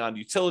auto pay on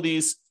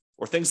utilities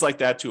or things like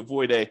that to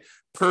avoid a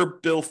per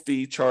bill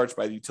fee charged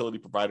by the utility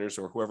providers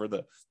or whoever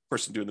the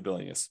person doing the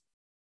billing is?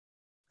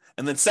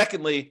 And then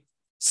secondly,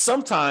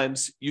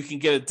 sometimes you can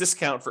get a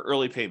discount for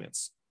early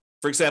payments.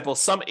 For example,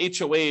 some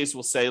HOAs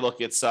will say,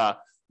 look, it's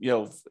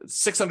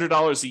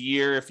 $600 a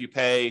year if you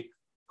pay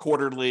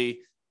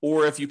quarterly,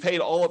 or if you paid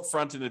all up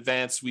front in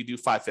advance, we do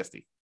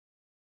 $550.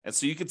 And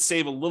so you could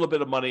save a little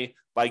bit of money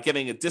by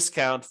getting a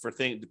discount for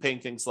paying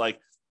things like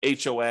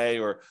HOA,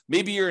 or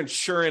maybe your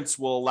insurance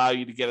will allow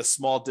you to get a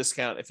small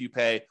discount if you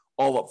pay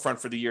all up front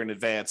for the year in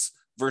advance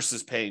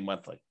versus paying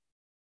monthly.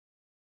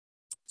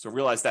 So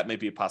realize that may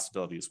be a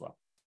possibility as well.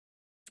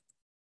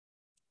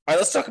 All right,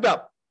 let's talk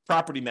about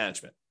property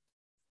management.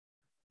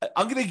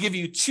 I'm going to give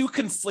you 2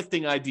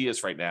 conflicting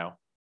ideas right now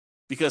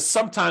because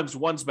sometimes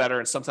one's better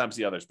and sometimes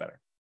the other's better.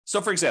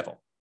 So for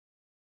example,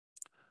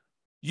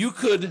 you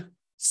could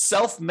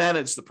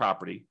self-manage the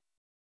property,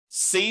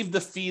 save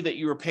the fee that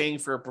you were paying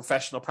for a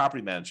professional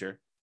property manager.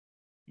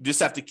 You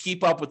just have to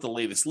keep up with the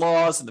latest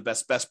laws and the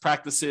best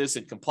practices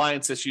and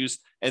compliance issues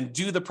and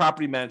do the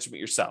property management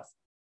yourself.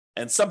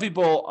 And some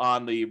people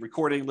on the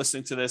recording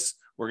listening to this,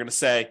 we're going to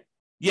say,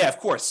 yeah, of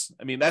course.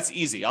 I mean, that's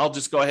easy. I'll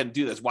just go ahead and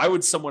do this. Why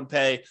would someone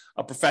pay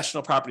a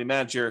professional property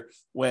manager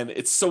when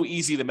it's so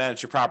easy to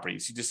manage your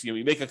properties? You just,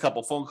 you make a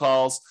couple phone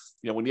calls.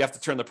 When you have to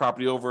turn the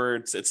property over,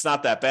 it's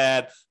not that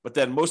bad. But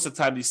then most of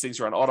the time, these things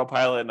are on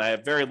autopilot, and I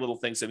have very little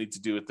things I need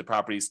to do with the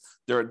properties.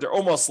 They're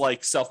almost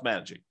like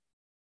self-managing.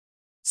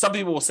 Some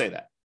people will say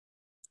that.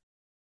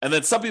 And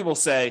then some people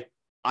say,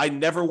 I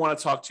never want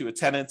to talk to a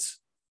tenant.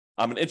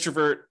 I'm an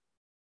introvert.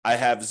 I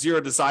have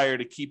zero desire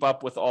to keep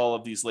up with all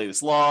of these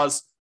latest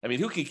laws. I mean,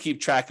 who can keep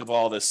track of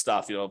all this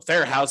stuff?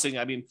 Fair housing.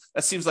 I mean,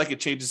 that seems like it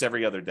changes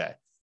every other day.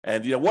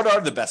 And, what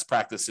are the best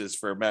practices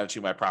for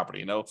managing my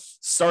property?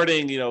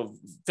 Starting,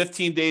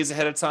 15 days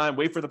ahead of time,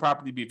 wait for the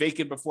property to be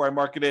vacant before I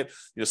market it,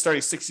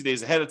 starting 60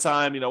 days ahead of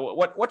time,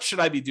 what should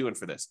I be doing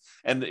for this?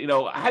 And,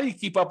 how do you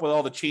keep up with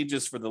all the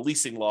changes for the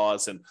leasing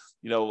laws? And,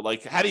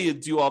 how do you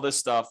do all this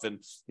stuff? And,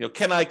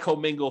 can I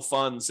commingle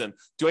funds? And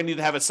do I need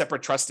to have a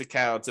separate trust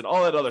account and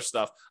all that other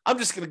stuff? I'm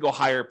just going to go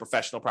hire a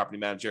professional property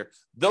manager.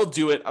 They'll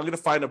do it. I'm going to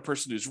find a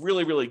person who's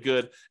really, really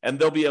good, and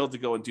they'll be able to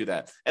go and do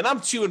that. And I'm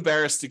too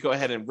embarrassed to go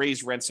ahead and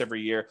raise rents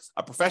every year.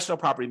 A professional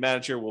property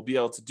manager will be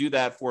able to do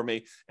that for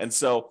me. And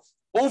so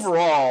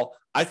overall,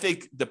 I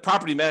think the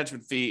property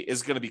management fee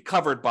is going to be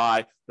covered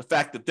by the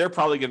fact that they're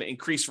probably going to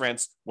increase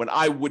rents when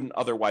I wouldn't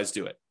otherwise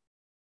do it.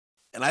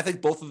 And I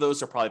think both of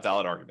those are probably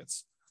valid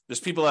arguments. There's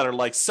people that are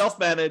like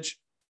self-manage,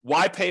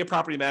 Why pay a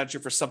property manager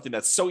for something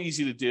that's so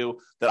easy to do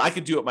that I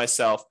could do it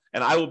myself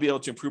and I will be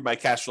able to improve my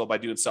cash flow by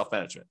doing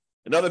self-management?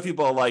 And other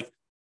people are like,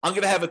 I'm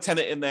going to have a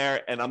tenant in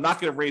there and I'm not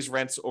going to raise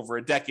rents over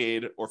a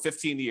decade or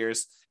 15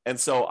 years. And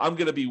so I'm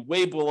going to be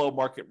way below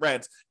market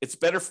rent. It's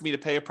better for me to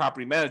pay a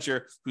property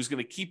manager who's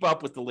going to keep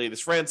up with the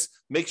latest rents,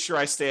 make sure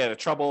I stay out of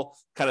trouble,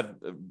 kind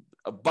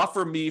of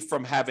buffer me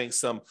from having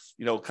some,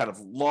 kind of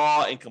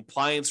law and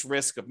compliance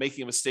risk of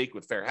making a mistake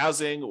with fair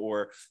housing,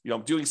 or,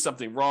 I'm doing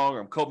something wrong,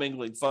 or I'm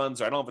commingling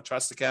funds, or I don't have a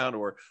trust account,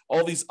 or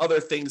all these other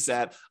things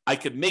that I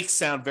could make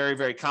sound very,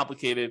 very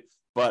complicated.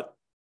 But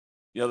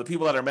the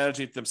people that are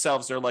managing it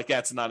themselves, they're like, yeah,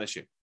 it's a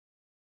non-issue.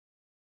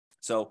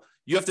 So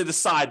you have to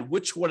decide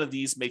which one of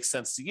these makes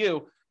sense to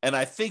you. And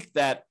I think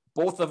that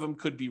both of them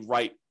could be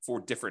right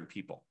for different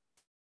people.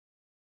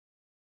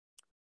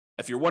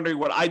 If you're wondering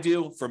what I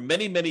do, for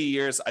many, many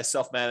years, I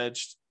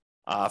self-managed.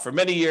 For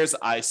many years,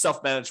 I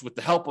self-managed with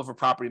the help of a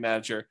property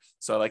manager.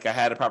 So I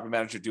had a property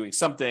manager doing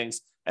some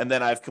things. And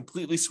then I've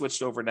completely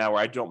switched over now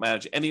where I don't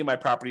manage any of my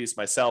properties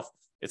myself.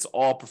 It's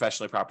all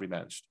professionally property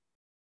managed.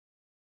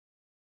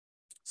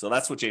 So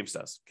that's what James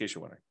does, in case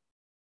you're wondering.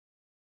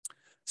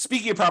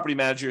 Speaking of property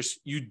managers,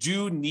 you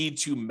do need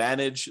to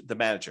manage the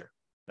manager.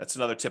 That's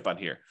another tip on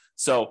here.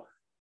 So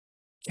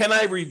can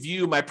I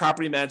review my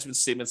property management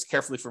statements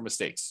carefully for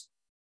mistakes?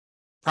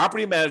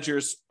 Property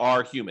managers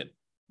are human.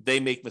 They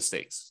make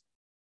mistakes.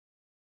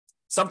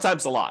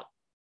 Sometimes a lot,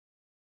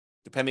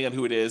 depending on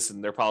who it is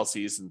and their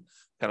policies and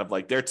kind of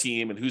like their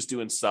team and who's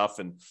doing stuff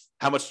and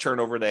how much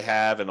turnover they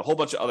have and a whole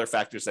bunch of other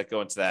factors that go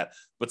into that.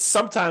 But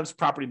sometimes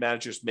property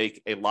managers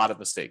make a lot of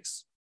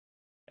mistakes.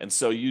 And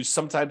so you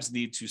sometimes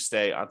need to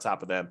stay on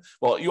top of them.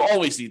 Well, you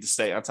always need to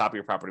stay on top of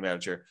your property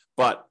manager,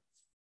 but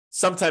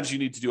sometimes you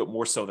need to do it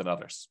more so than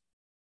others.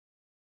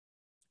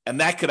 And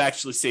that could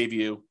actually save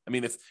you. I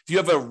mean, if you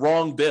have a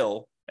wrong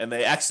bill and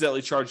they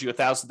accidentally charge you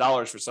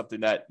 $1,000 for something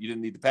that you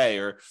didn't need to pay,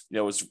 or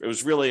it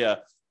was really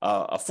a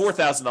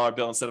 $4,000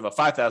 bill instead of a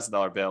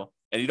 $5,000 bill,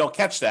 and you don't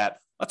catch that,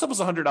 that's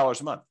almost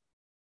 $100 a month.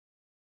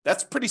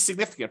 That's pretty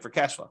significant for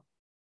cash flow.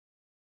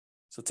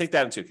 So take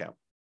that into account.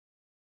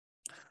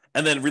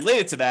 And then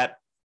related to that,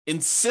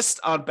 insist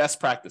on best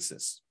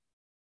practices.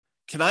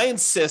 Can I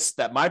insist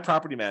that my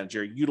property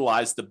manager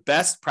utilize the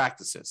best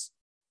practices?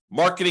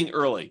 Marketing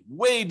early,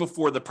 way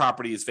before the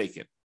property is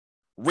vacant.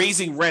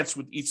 Raising rents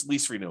with each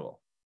lease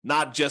renewal.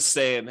 Not just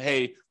saying,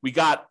 hey, we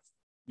got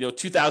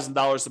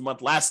 $2,000 a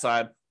month last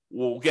time,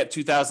 we'll get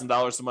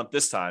 $2,000 a month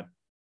this time.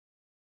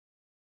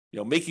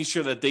 Making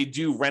sure that they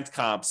do rent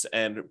comps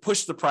and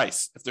push the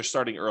price if they're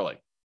starting early.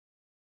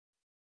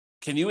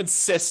 Can you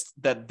insist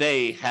that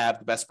they have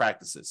the best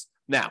practices?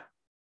 Now,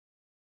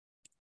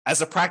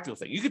 as a practical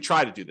thing, you could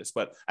try to do this,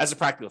 but as a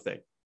practical thing,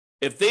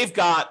 if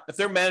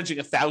they're managing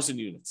 1,000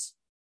 units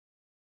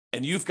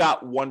and you've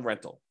got one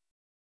rental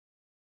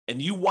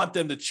and you want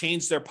them to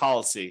change their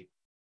policy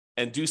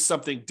and do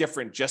something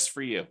different just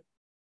for you,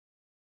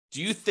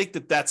 do you think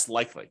that that's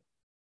likely?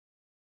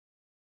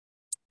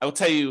 I will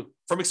tell you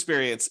from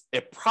experience,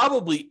 it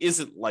probably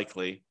isn't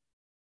likely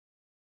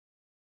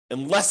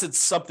unless it's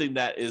something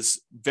that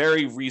is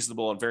very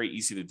reasonable and very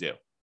easy to do.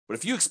 But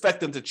if you expect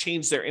them to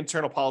change their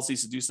internal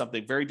policies to do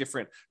something very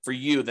different for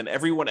you than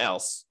everyone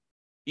else,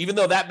 even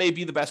though that may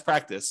be the best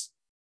practice,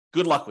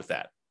 good luck with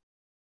that.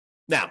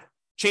 Now,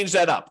 change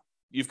that up.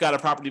 You've got a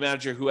property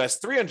manager who has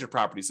 300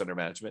 properties under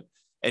management,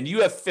 and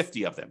you have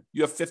 50 of them.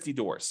 You have 50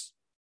 doors.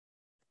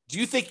 Do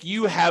you think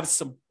you have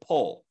some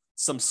pull,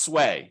 some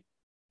sway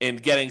in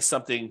getting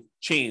something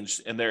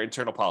changed in their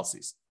internal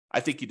policies? I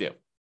think you do.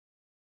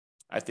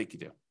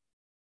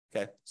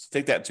 Okay, so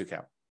take that into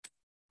account.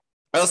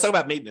 All right, let's talk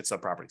about maintenance on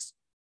properties.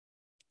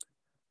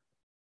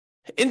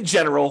 In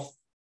general,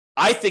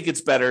 I think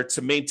it's better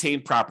to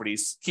maintain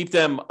properties, keep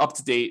them up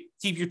to date,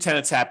 keep your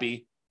tenants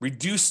happy,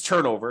 reduce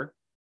turnover.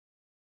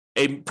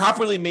 A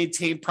properly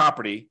maintained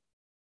property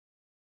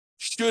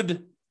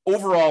should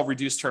overall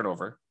reduce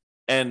turnover,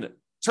 and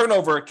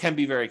turnover can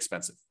be very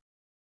expensive.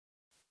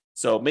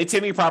 So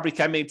maintaining your property,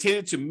 can maintain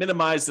it to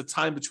minimize the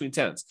time between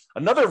tenants.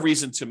 Another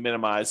reason to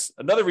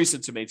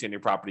maintain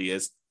your property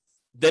is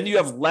then you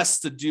have less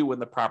to do when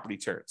the property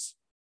turns.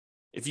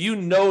 If you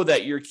know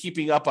that you're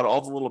keeping up on all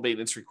the little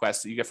maintenance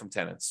requests that you get from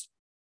tenants,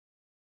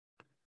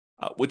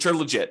 which are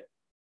legit,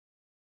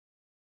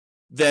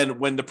 then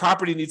when the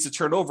property needs to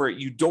turn over,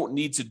 you don't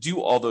need to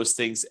do all those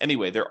things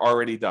anyway. They're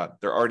already done.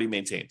 They're already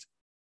maintained.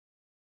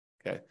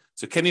 Okay.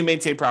 So can you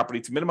maintain property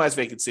to minimize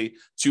vacancy,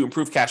 to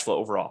improve cash flow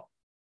overall?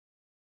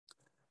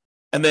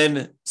 And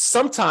then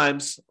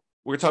sometimes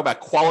we're talking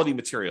about quality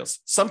materials.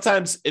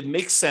 Sometimes it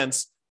makes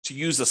sense to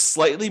use a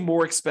slightly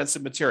more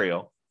expensive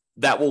material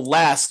that will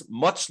last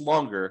much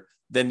longer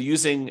than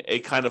using a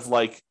kind of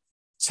like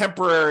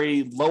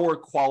temporary lower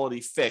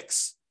quality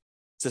fix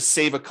to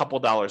save a couple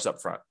dollars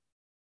up front.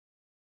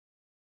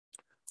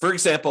 For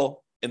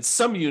example, in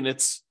some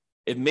units,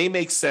 it may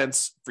make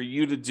sense for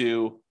you to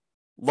do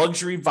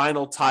luxury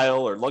vinyl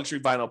tile or luxury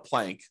vinyl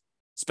plank,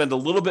 spend a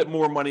little bit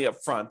more money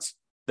up front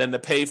than to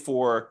pay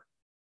for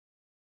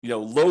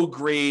low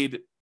grade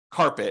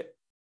carpet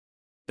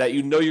that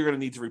you know you're going to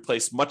need to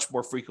replace much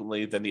more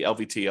frequently than the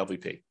LVT,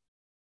 LVP.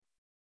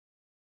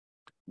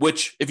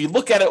 Which, if you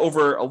look at it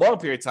over a long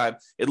period of time,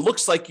 it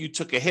looks like you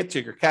took a hit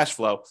to your cash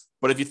flow.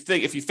 But if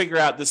you figure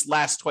out this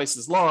lasts twice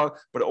as long,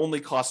 but it only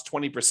costs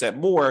 20%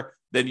 more,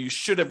 then you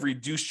should have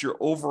reduced your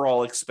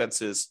overall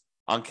expenses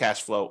on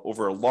cash flow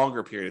over a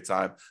longer period of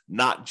time,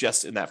 not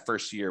just in that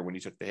first year when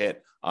you took the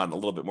hit on a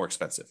little bit more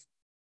expensive.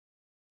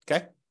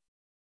 Okay?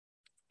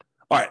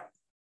 All right.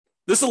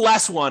 This is the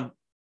last one.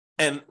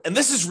 And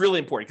this is really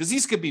important because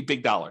these could be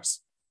big dollars.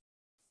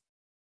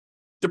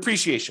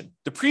 Depreciation.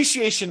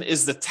 Depreciation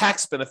is the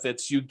tax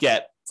benefits you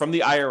get from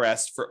the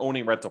IRS for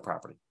owning rental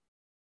property.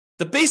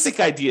 The basic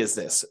idea is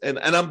this, and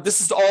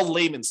this is all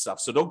layman stuff.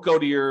 So don't go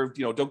into your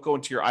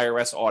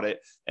IRS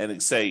audit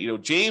and say,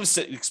 James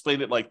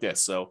explained it like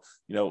this. So,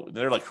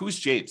 they're like, who's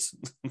James?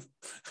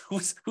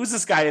 who's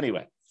this guy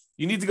anyway?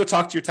 You need to go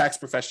talk to your tax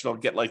professional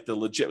and get like the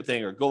legit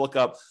thing, or go look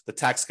up the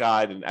tax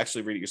guide and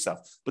actually read it yourself.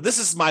 But this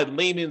is my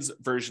layman's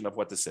version of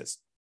what this is.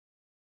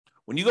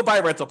 When you go buy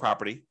a rental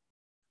property,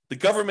 the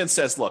government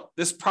says, look,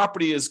 this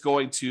property is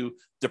going to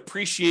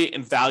depreciate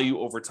in value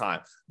over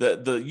time.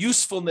 The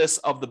usefulness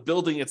of the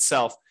building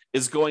itself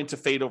is going to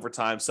fade over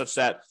time, such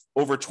that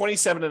over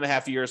 27 and a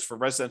half years for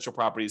residential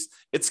properties,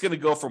 it's going to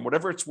go from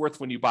whatever it's worth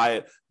when you buy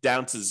it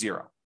down to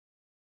zero.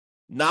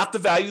 Not the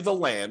value of the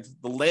land.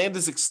 The land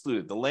is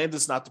excluded. The land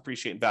does not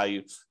depreciate in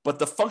value, but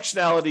the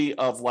functionality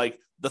of like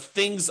the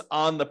things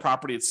on the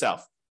property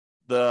itself,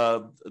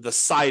 the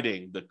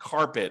siding, the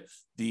carpet,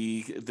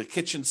 the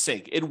kitchen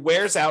sink, it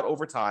wears out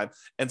over time.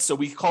 And so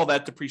we call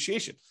that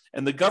depreciation.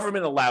 And the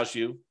government allows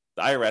you,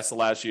 the IRS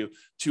allows you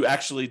to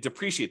actually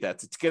depreciate that,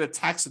 to get a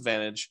tax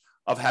advantage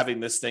of having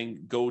this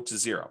thing go to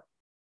zero.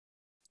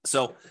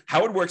 So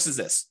how it works is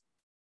this.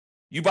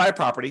 You buy a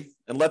property,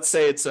 and let's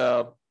say it's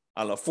a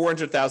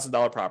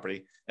 $400,000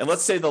 property. And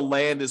let's say the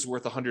land is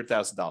worth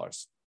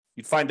 $100,000.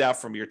 You'd find out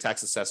from your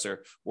tax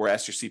assessor or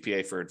ask your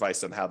CPA for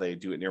advice on how they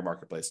do it in your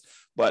marketplace.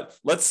 But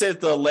let's say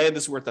that the land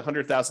is worth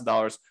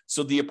 $100,000.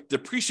 So the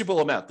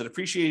depreciable amount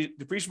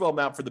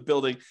for the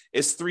building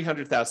is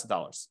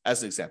 $300,000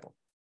 as an example.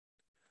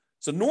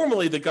 So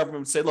normally the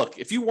government would say, look,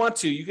 if you want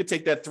to, you could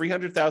take that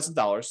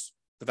 $300,000,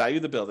 the value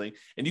of the building,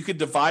 and you could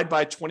divide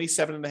by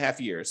 27 and a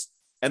half years.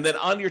 And then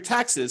on your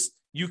taxes,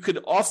 you could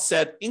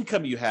offset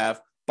income you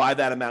have by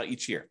that amount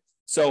each year.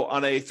 So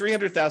on a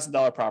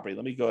 $300,000 property,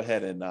 let me go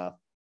ahead and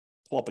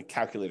pull up a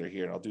calculator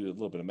here, and I'll do a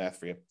little bit of math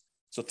for you.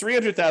 So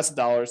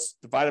 $300,000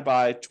 divided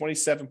by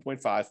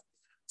 27.5.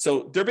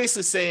 So they're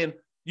basically saying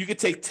you could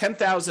take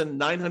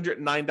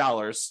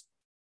 $10,909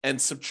 and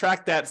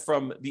subtract that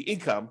from the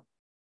income.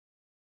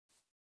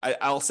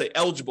 I'll say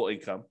eligible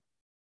income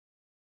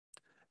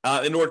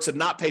in order to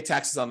not pay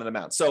taxes on that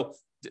amount. So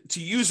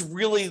to use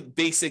really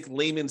basic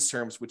layman's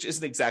terms, which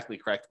isn't exactly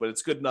correct, but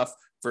it's good enough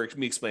for me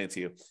to explain it to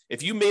you.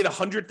 If you made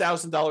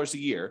 $100,000 a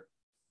year,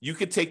 you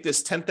could take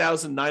this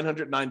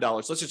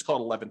 $10,909. Let's just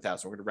call it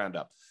 $11,000. We're going to round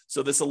up.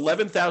 So this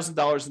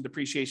 $11,000 in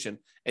depreciation,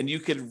 and you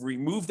could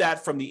remove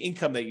that from the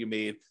income that you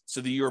made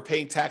so that you're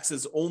paying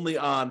taxes only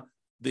on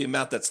the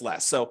amount that's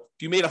less. So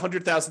if you made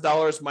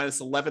 $100,000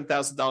 minus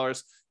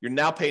 $11,000, you're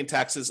now paying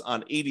taxes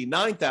on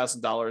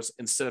 $89,000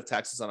 instead of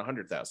taxes on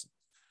 $100,000.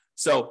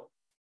 So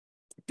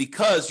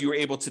because you were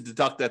able to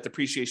deduct that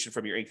depreciation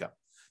from your income.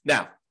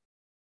 Now,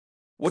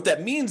 what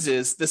that means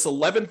is this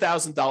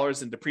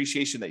 $11,000 in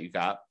depreciation that you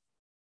got,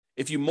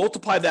 if you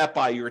multiply that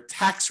by your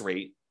tax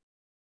rate,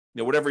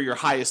 whatever your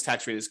highest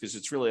tax rate is, because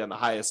it's really on the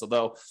highest,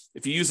 although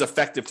if you use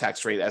effective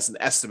tax rate as an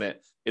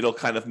estimate, it'll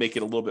kind of make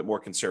it a little bit more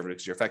conservative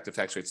because your effective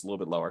tax rate is a little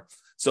bit lower.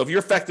 So if your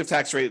effective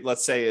tax rate,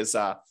 let's say, is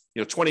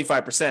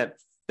 25%,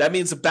 that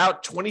means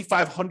about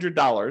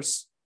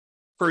 $2,500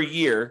 per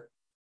year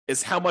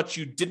is how much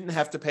you didn't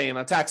have to pay in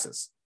on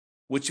taxes,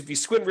 which if you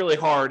squint really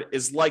hard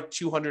is like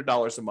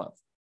 $200 a month.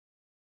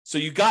 So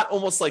you got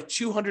almost like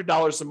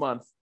 $200 a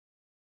month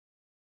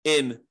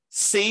in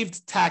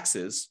saved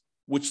taxes,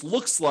 which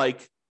looks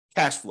like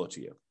cash flow to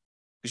you.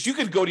 Because you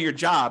could go to your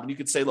job and you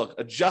could say, look,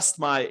 adjust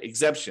my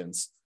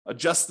exemptions,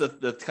 adjust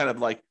the kind of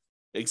like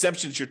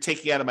exemptions you're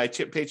taking out of my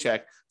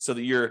paycheck so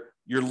that you're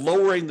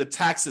lowering the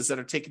taxes that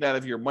are taken out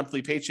of your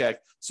monthly paycheck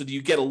so that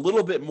you get a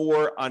little bit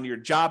more on your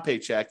job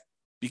paycheck,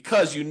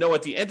 because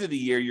at the end of the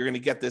year, you're going to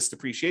get this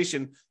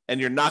depreciation and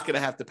you're not going to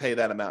have to pay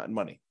that amount in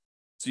money.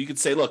 So you could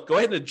say, look, go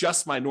ahead and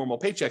adjust my normal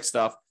paycheck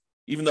stuff,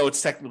 even though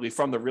it's technically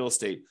from the real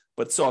estate.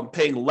 But so I'm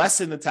paying less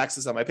in the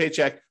taxes on my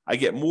paycheck. I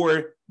get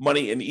more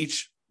money in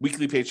each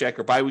weekly paycheck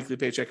or biweekly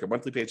paycheck or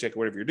monthly paycheck or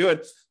whatever you're doing,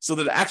 so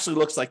that it actually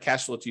looks like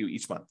cash flow to you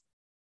each month.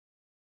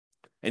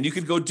 And you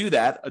could go do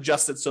that,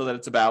 adjust it so that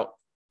it's about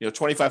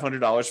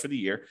 $2,500 for the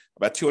year,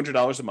 about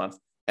 $200 a month.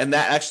 And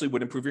that actually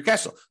would improve your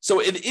cash flow. So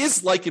it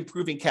is like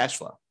improving cash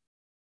flow,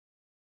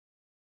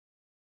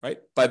 right?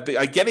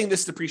 By getting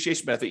this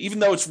depreciation benefit, even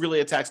though it's really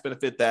a tax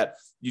benefit that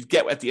you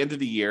get at the end of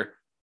the year,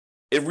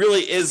 it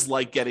really is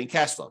like getting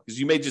cash flow, because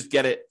you may just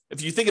get it.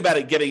 If you think about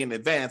it, getting in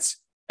advance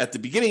at the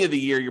beginning of the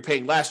year, you're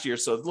paying last year.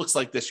 So it looks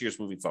like this year's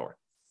moving forward.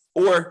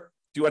 Or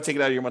if you want to take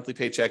it out of your monthly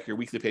paycheck, your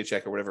weekly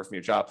paycheck, or whatever from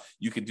your job,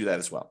 you can do that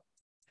as well.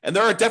 And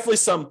there are definitely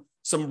some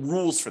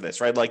rules for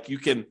this, right? Like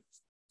if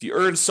you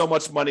earn so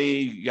much money,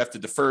 you have to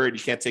defer it. You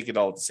can't take it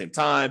all at the same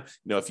time.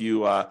 If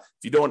you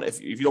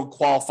don't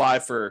qualify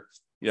for,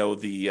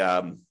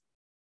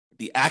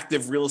 the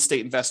active real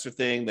estate investor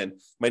thing, then you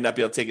might not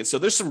be able to take it. So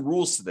there's some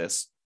rules to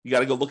this. You got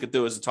to go look at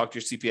those and talk to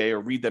your CPA or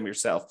read them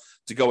yourself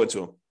to go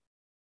into them.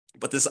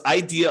 But this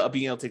idea of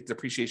being able to take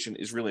depreciation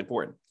is really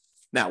important.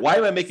 Now, why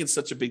am I making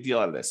such a big deal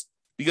out of this?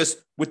 Because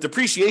with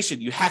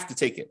depreciation, you have to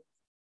take it.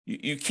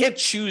 You can't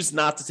choose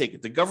not to take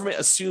it. The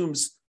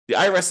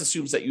IRS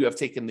assumes that you have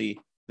taken the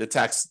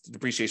tax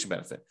depreciation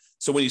benefit.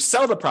 So when you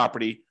sell the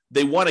property,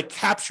 they want to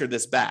capture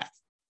this back.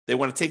 They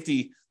want to take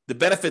the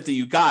benefit that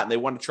you got and they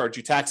want to charge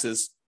you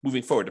taxes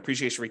moving forward,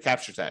 depreciation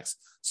recapture tax.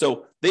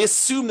 So they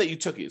assume that you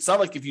took it. It's not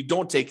like if you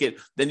don't take it,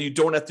 then you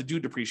don't have to do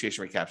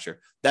depreciation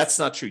recapture. That's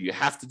not true. You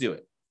have to do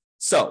it.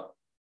 So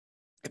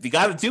if you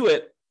got to do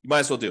it, you might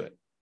as well do it.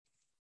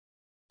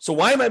 So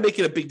why am I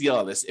making a big deal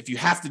of this if you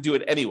have to do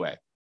it anyway?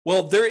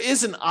 Well, there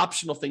is an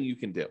optional thing you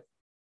can do.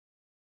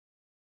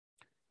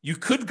 You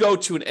could go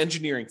to an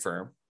engineering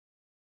firm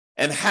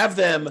and have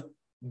them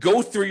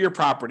go through your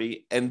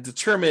property and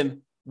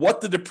determine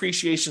what the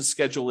depreciation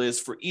schedule is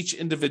for each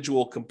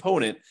individual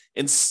component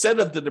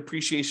instead of the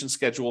depreciation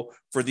schedule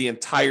for the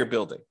entire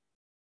building.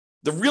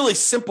 The really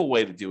simple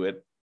way to do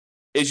it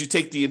is you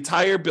take the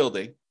entire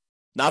building,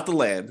 not the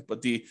land,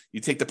 but you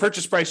take the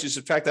purchase price, you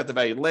subtract out the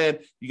value of the land,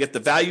 you get the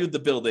value of the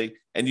building,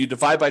 and you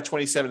divide by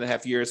 27 and a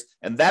half years,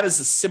 and that is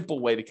a simple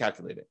way to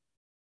calculate it.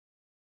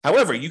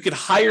 However, you could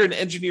hire an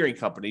engineering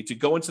company to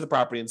go into the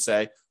property and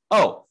say,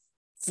 oh,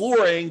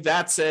 flooring,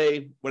 that's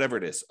a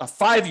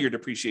 5-year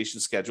depreciation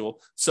schedule.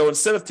 So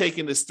instead of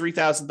taking this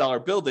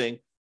 $3,000 building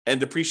and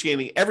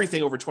depreciating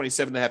everything over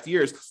 27 and a half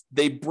years,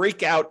 they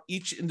break out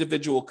each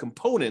individual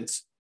component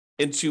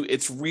into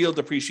its real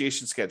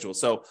depreciation schedule.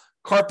 So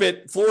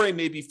flooring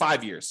may be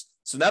 5 years.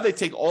 So now they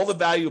take all the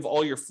value of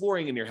all your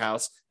flooring in your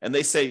house and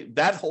they say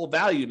that whole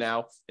value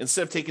now,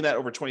 instead of taking that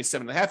over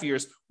 27 and a half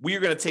years, we are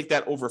going to take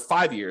that over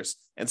 5 years.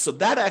 And so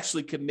that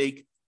actually can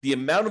make the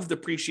amount of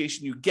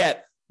depreciation you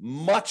get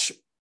much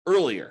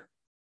earlier.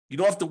 You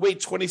don't have to wait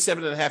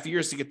 27 and a half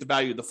years to get the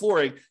value of the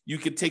flooring. You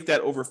can take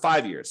that over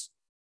 5 years,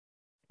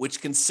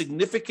 which can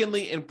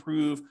significantly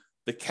improve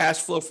the cash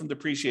flow from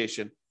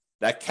depreciation,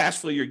 that cash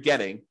flow you're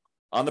getting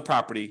on the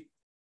property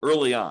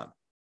early on.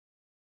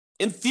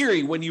 In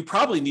theory, when you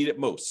probably need it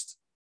most.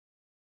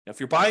 Now, if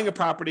you're buying a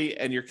property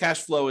and your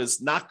cash flow is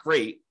not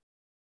great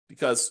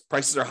because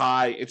prices are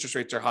high, interest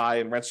rates are high,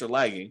 and rents are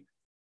lagging,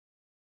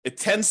 it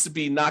tends to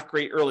be not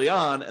great early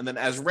on. And then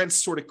as rents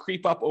sort of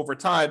creep up over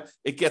time,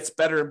 it gets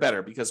better and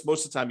better because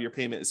most of the time your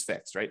payment is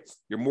fixed, right?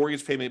 Your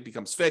mortgage payment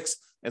becomes fixed.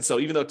 And so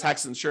even though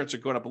taxes and insurance are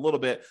going up a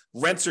little bit,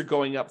 rents are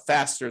going up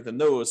faster than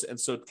those. And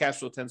so cash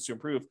flow tends to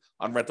improve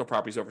on rental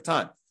properties over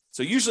time.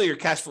 So usually your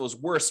cash flow is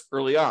worse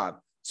early on.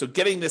 So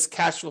getting this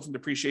cash flow from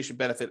depreciation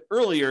benefit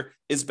earlier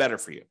is better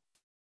for you.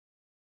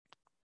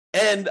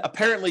 And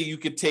apparently you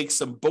could take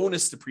some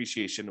bonus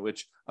depreciation,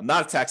 which I'm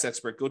not a tax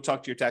expert. Go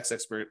talk to your tax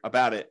expert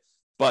about it.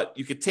 But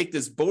you could take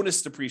this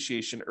bonus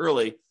depreciation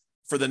early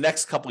for the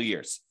next couple of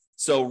years.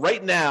 So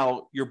right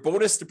now, your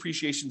bonus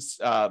depreciation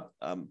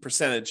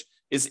percentage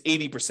is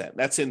 80%.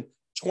 That's in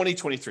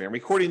 2023. I'm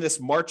recording this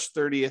March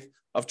 30th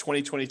of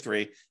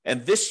 2023.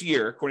 And this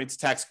year, according to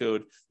tax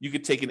code, you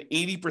could take an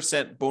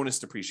 80% bonus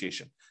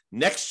depreciation.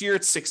 Next year,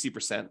 it's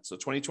 60%. So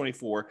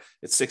 2024,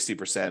 it's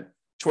 60%.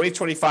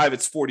 2025,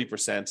 it's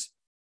 40%.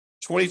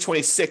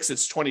 2026,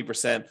 it's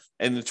 20%.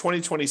 And in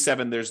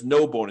 2027, there's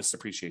no bonus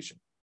depreciation.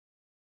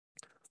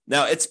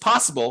 Now, it's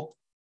possible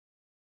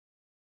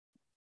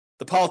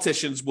the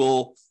politicians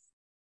will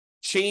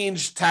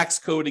change tax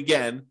code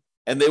again,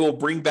 and they will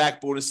bring back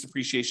bonus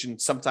depreciation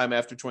sometime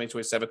after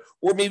 2027,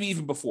 or maybe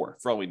even before,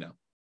 for all we know,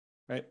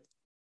 right?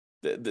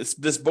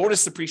 This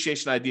bonus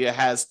depreciation idea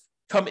has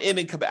come in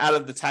and come out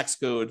of the tax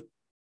code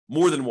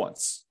more than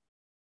once.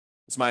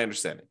 It's my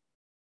understanding.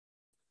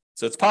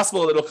 So it's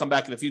possible that it'll come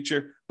back in the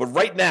future, but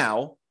right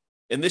now,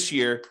 in this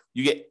year,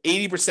 you get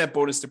 80%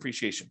 bonus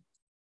depreciation.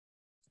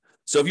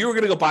 So if you were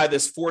going to go buy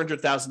this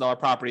 $400,000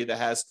 property that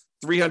has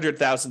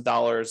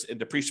 $300,000 in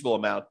depreciable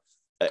amount,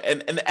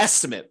 an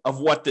estimate of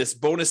what this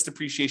bonus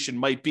depreciation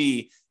might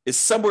be is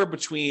somewhere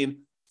between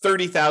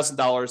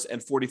 $30,000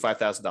 and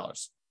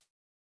 $45,000.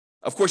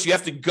 Of course, you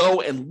have to go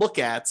and look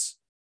at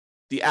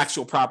the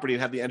actual property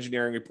and have the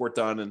engineering report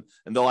done,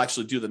 and they'll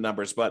actually do the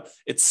numbers. But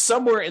it's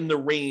somewhere in the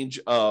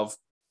range of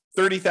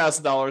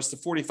 $30,000 to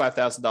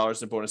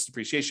 $45,000 in bonus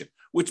depreciation,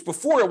 which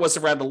before it was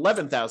around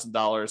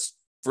 $11,000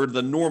 for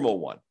the normal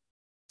one.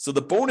 So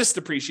the bonus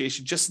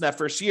depreciation just in that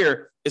first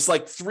year is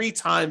like 3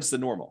 times the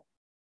normal.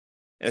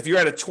 And if you're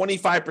at a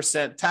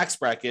 25% tax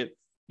bracket,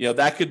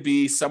 that could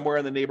be somewhere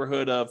in the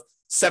neighborhood of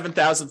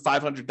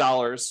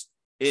 $7,500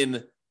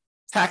 in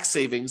tax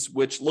savings,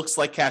 which looks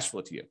like cash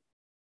flow to you.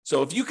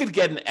 So if you could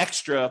get an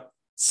extra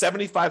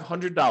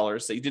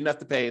 $7,500 that you didn't have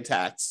to pay in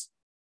tax,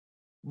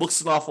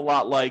 looks an awful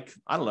lot like,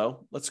 I don't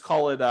know, let's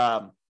call it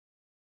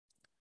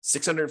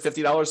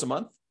 $650 a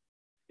month.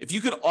 If you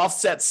could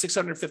offset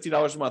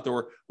 $650 a month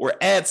or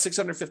add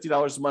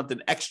 $650 a month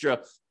in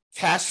extra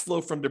cash flow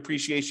from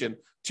depreciation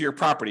to your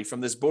property from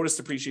this bonus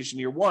depreciation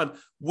year one,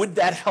 would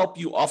that help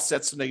you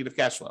offset some negative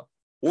cash flow?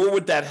 Or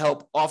would that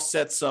help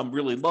offset some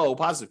really low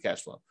positive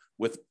cash flow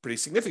with pretty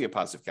significant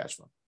positive cash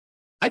flow?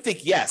 I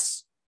think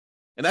yes.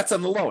 And that's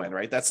on the low end,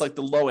 right? That's like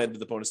the low end of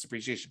the bonus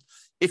depreciation.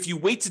 If you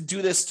wait to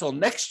do this till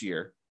next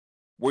year,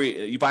 where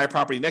you buy a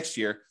property next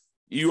year,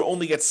 you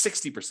only get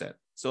 60%.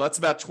 So that's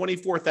about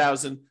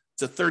 $24,000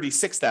 to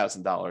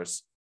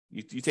 $36,000.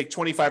 You take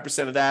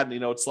 25% of that,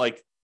 and it's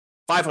like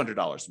 $500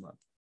 a month.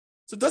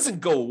 So it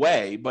doesn't go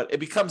away, but it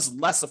becomes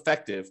less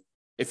effective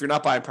if you're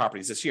not buying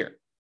properties this year.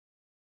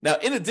 Now,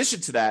 in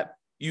addition to that,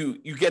 you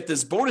get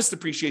this bonus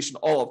depreciation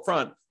all up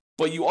front,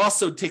 but you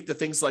also take the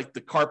things like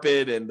the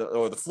carpet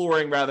or the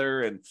flooring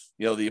rather, and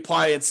the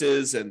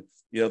appliances and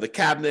the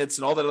cabinets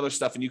and all that other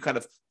stuff, and you kind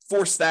of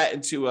force that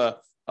into a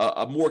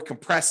more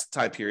compressed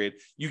time period.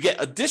 You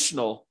get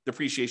additional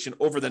depreciation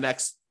over the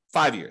next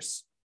 5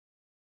 years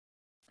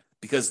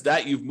because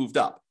that you've moved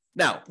up.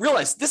 Now,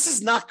 realize this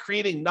is not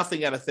creating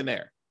nothing out of thin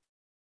air.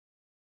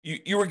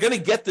 You were going to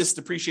get this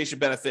depreciation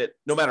benefit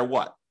no matter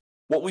what.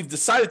 What we've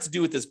decided to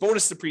do with this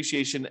bonus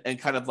depreciation and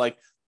kind of like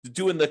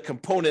doing the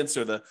components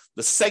or the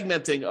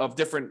segmenting of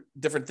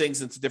different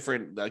things into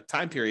different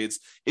time periods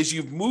is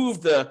you've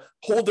moved the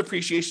whole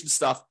depreciation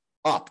stuff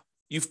up.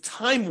 You've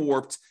time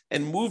warped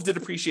and moved the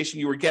depreciation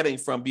you were getting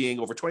from being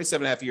over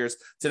 27 and a half years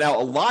to now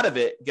a lot of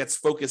it gets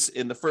focused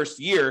in the first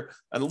year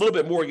and a little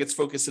bit more gets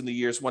focused in the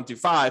years 1 through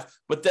 5.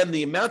 But then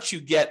the amount you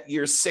get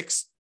years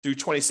 6 through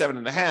 27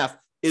 and a half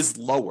is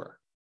lower.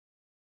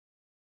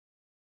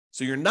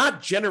 So you're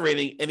not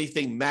generating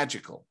anything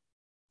magical.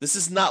 This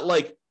is not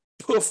like,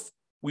 poof,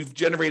 we've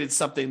generated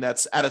something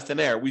that's out of thin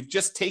air. We've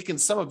just taken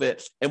some of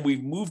it and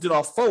we've moved it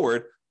all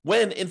forward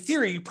when in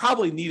theory, you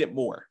probably need it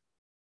more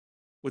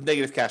with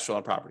negative cash flow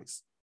on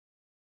properties.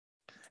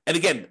 And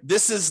again,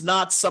 this is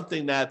not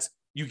something that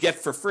you get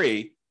for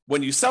free.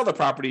 When you sell the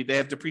property, they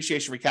have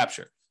depreciation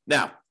recapture.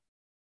 Now,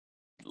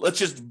 let's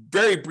just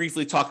very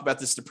briefly talk about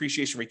this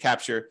depreciation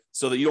recapture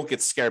so that you don't get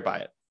scared by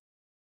it.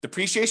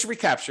 Depreciation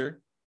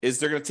recapture is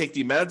they're going to take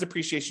the amount of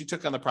depreciation you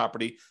took on the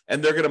property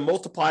and they're going to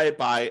multiply it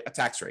by a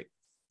tax rate.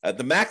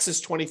 The max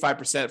is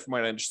 25% from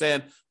what I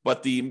understand,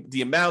 but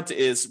the amount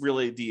is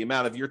really the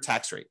amount of your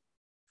tax rate.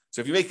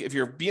 So if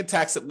you're being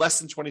taxed at less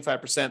than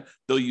 25%,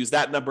 they'll use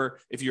that number.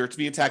 If you're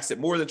being taxed at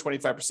more than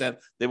 25%,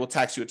 they will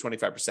tax you at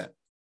 25%.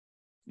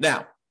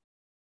 Now,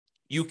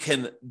 you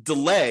can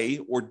delay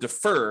or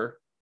defer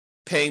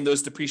paying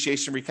those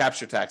depreciation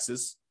recapture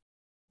taxes,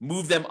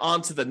 move them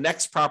onto the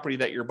next property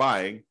that you're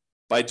buying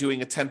by doing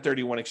a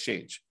 1031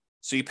 exchange.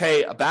 So you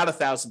pay about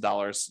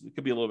 $1,000. It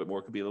could be a little bit more,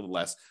 it could be a little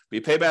less, but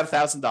you pay about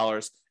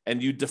 $1,000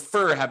 and you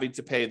defer having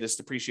to pay this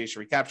depreciation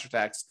recapture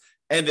tax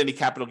and any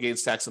capital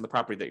gains tax on the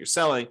property that you're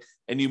selling,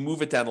 and you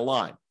move it down the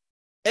line.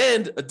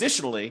 And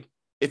additionally,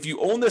 if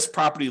you own this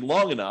property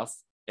long enough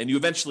and you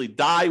eventually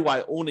die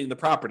while owning the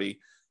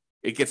property,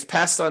 it gets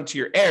passed on to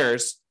your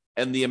heirs,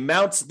 and the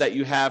amount that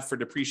you have for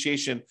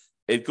depreciation,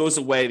 it goes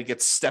away and it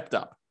gets stepped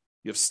up.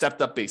 You have stepped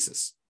up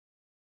basis.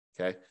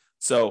 Okay.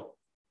 So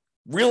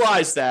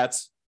realize that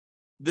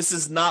this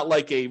is not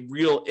like a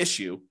real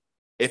issue.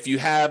 If you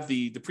have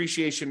the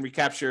depreciation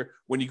recapture,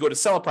 when you go to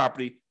sell a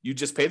property, you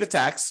just pay the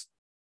tax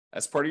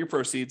as part of your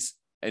proceeds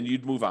and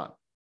you'd move on.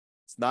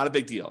 It's not a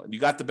big deal. And you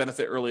got the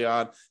benefit early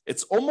on.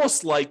 It's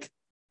almost like,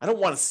 I don't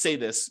want to say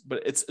this,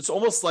 but it's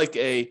almost like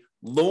a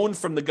loan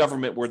from the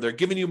government where they're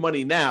giving you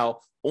money now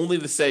only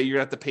to say you're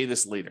going to have to pay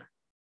this later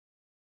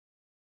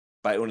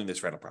by owning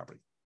this rental property.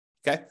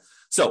 Okay.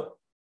 So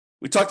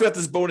we talked about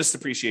this bonus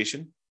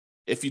depreciation.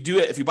 If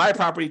you buy a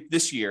property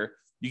this year,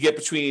 you get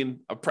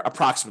between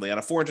approximately on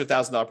a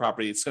 $400,000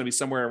 property, it's going to be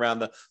somewhere around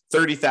the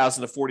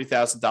 $30,000 to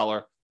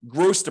 $40,000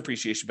 gross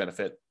depreciation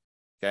benefit.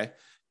 Okay.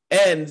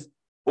 And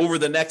over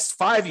the next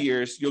 5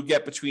 years, you'll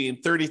get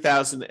between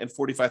 $30,000 and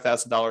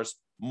 $45,000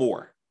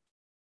 more.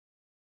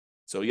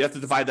 So you have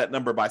to divide that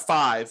number by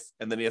 5,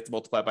 and then you have to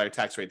multiply by your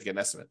tax rate to get an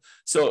estimate.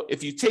 So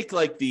if you take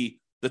like the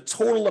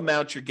total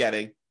amount you're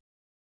getting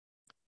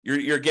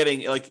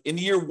like in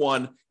year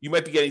one, you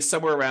might be getting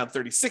somewhere around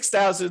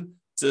 $36,000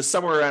 to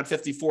somewhere around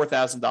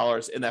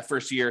 $54,000 in that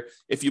first year.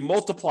 If you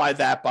multiply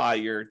that by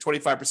your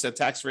 25%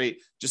 tax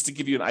rate, just to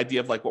give you an idea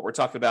of like what we're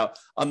talking about,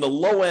 on the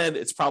low end,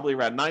 it's probably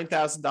around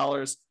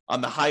 $9,000.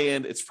 On the high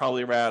end, it's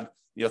probably around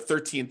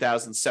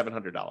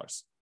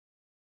 $13,700.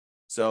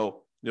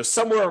 So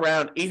somewhere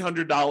around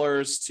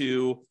 $800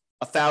 to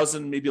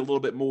 $1,000, maybe a little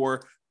bit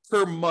more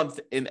per month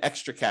in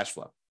extra cash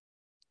flow.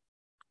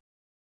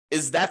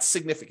 Is that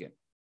significant?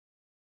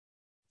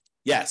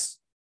 Yes,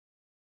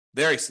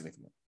 very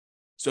significant.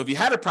 So if you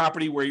had a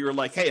property where you were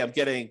like, hey, I'm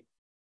getting,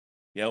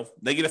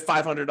 negative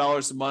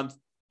 $500 a month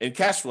in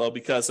cash flow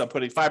because I'm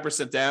putting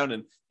 5% down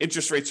and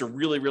interest rates are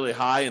really, really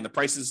high and the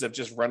prices have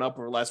just run up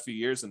over the last few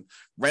years and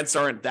rents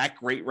aren't that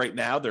great right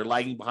now. They're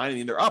lagging behind. I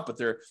mean, they're up, but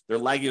they're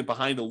lagging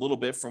behind a little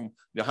bit from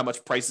how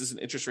much prices and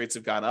interest rates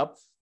have gone up.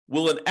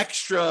 Will an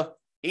extra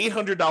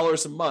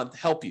 $800 a month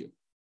help you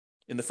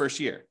in the first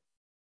year?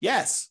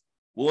 Yes.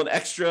 Will an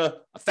extra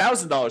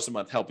 $1,000 a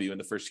month help you in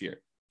the first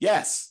year?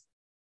 Yes.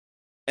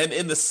 And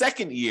in the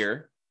second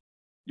year,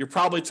 you're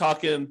probably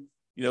talking,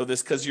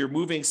 this because you're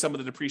moving some of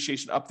the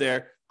depreciation up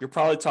there. You're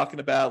probably talking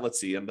about, let's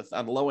see, on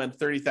the low end,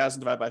 30,000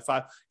 divided by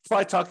 5. You're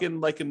probably talking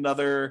like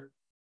another,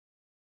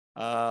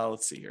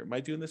 let's see here. Am I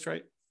doing this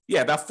right?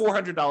 Yeah, about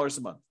 $400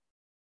 a month.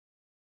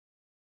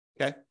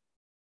 Okay.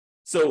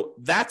 So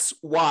that's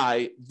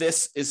why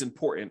this is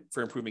important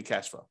for improving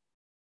cash flow.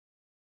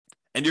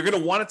 And you're going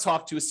to want to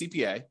talk to a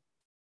CPA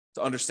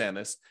to understand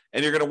this.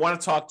 And you're going to want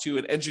to talk to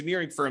an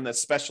engineering firm that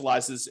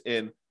specializes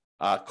in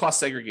cost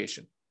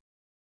segregation.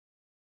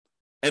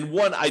 And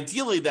one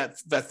ideally that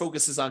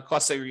focuses on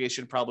cost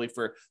segregation probably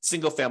for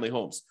single family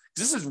homes.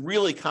 This is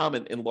really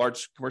common in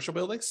large commercial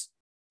buildings,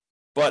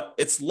 but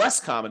it's less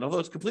common, although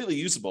it's completely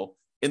usable,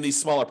 in these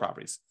smaller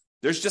properties.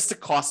 There's just a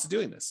cost to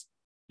doing this.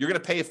 You're going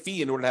to pay a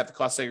fee in order to have the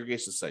cost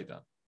segregation study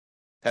done.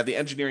 Have the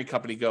engineering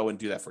company go and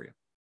do that for you.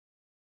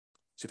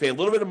 So you pay a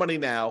little bit of money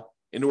now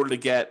in order to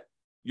get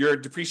your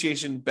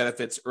depreciation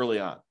benefits early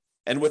on.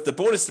 And with the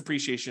bonus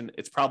depreciation,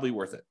 it's probably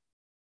worth it.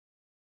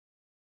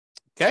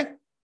 Okay?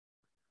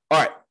 All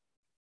right.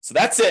 So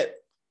that's it.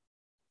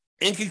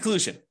 In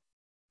conclusion,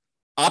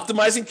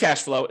 optimizing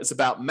cash flow is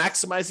about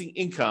maximizing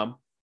income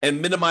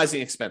and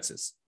minimizing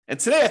expenses. And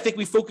today, I think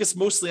we focus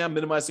mostly on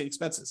minimizing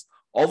expenses,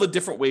 all the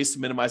different ways to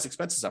minimize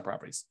expenses on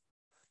properties.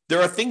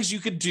 There are things you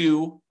could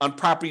do on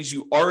properties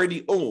you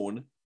already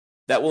own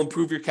that will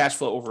improve your cash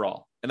flow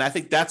overall. And I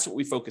think that's what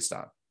we focused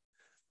on.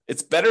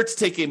 It's better to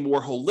take a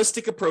more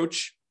holistic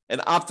approach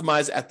and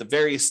optimize at the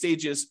various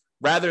stages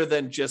rather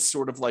than just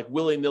sort of like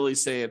willy-nilly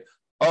saying,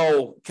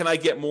 oh, can I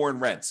get more in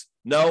rent?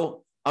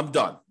 No, I'm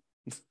done.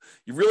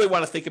 You really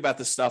want to think about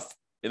this stuff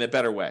in a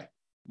better way,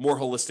 more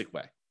holistic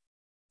way.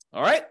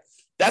 All right.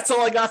 That's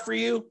all I got for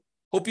you.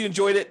 Hope you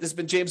enjoyed it. This has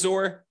been James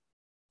Orr.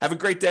 Have a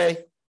great day.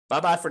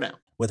 Bye-bye for now.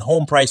 With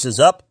home prices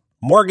up,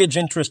 mortgage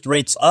interest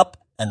rates up,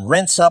 and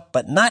rents up,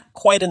 but not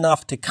quite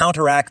enough to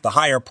counteract the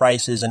higher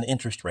prices and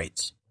interest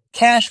rates.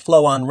 Cash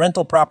flow on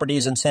rental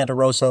properties in Santa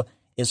Rosa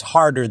is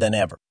harder than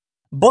ever.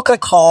 Book a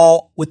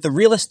call with the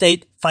Real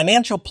Estate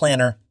Financial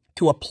Planner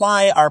to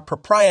apply our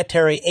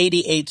proprietary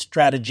 88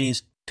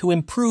 strategies to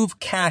improve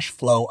cash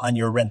flow on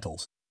your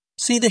rentals.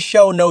 See the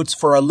show notes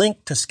for a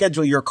link to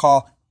schedule your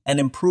call and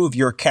improve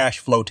your cash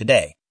flow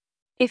today.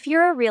 If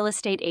you're a real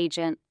estate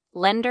agent,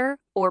 lender,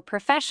 or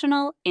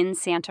professional in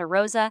Santa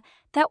Rosa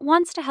that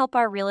wants to help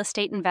our real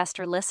estate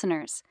investor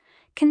listeners,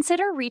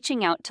 consider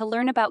reaching out to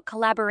learn about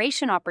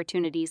collaboration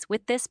opportunities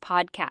with this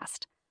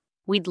podcast.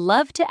 We'd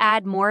love to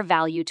add more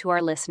value to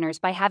our listeners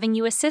by having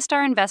you assist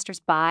our investors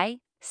buy,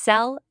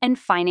 sell, and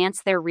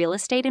finance their real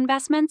estate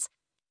investments.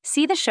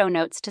 See the show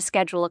notes to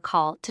schedule a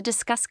call to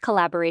discuss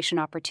collaboration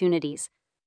opportunities.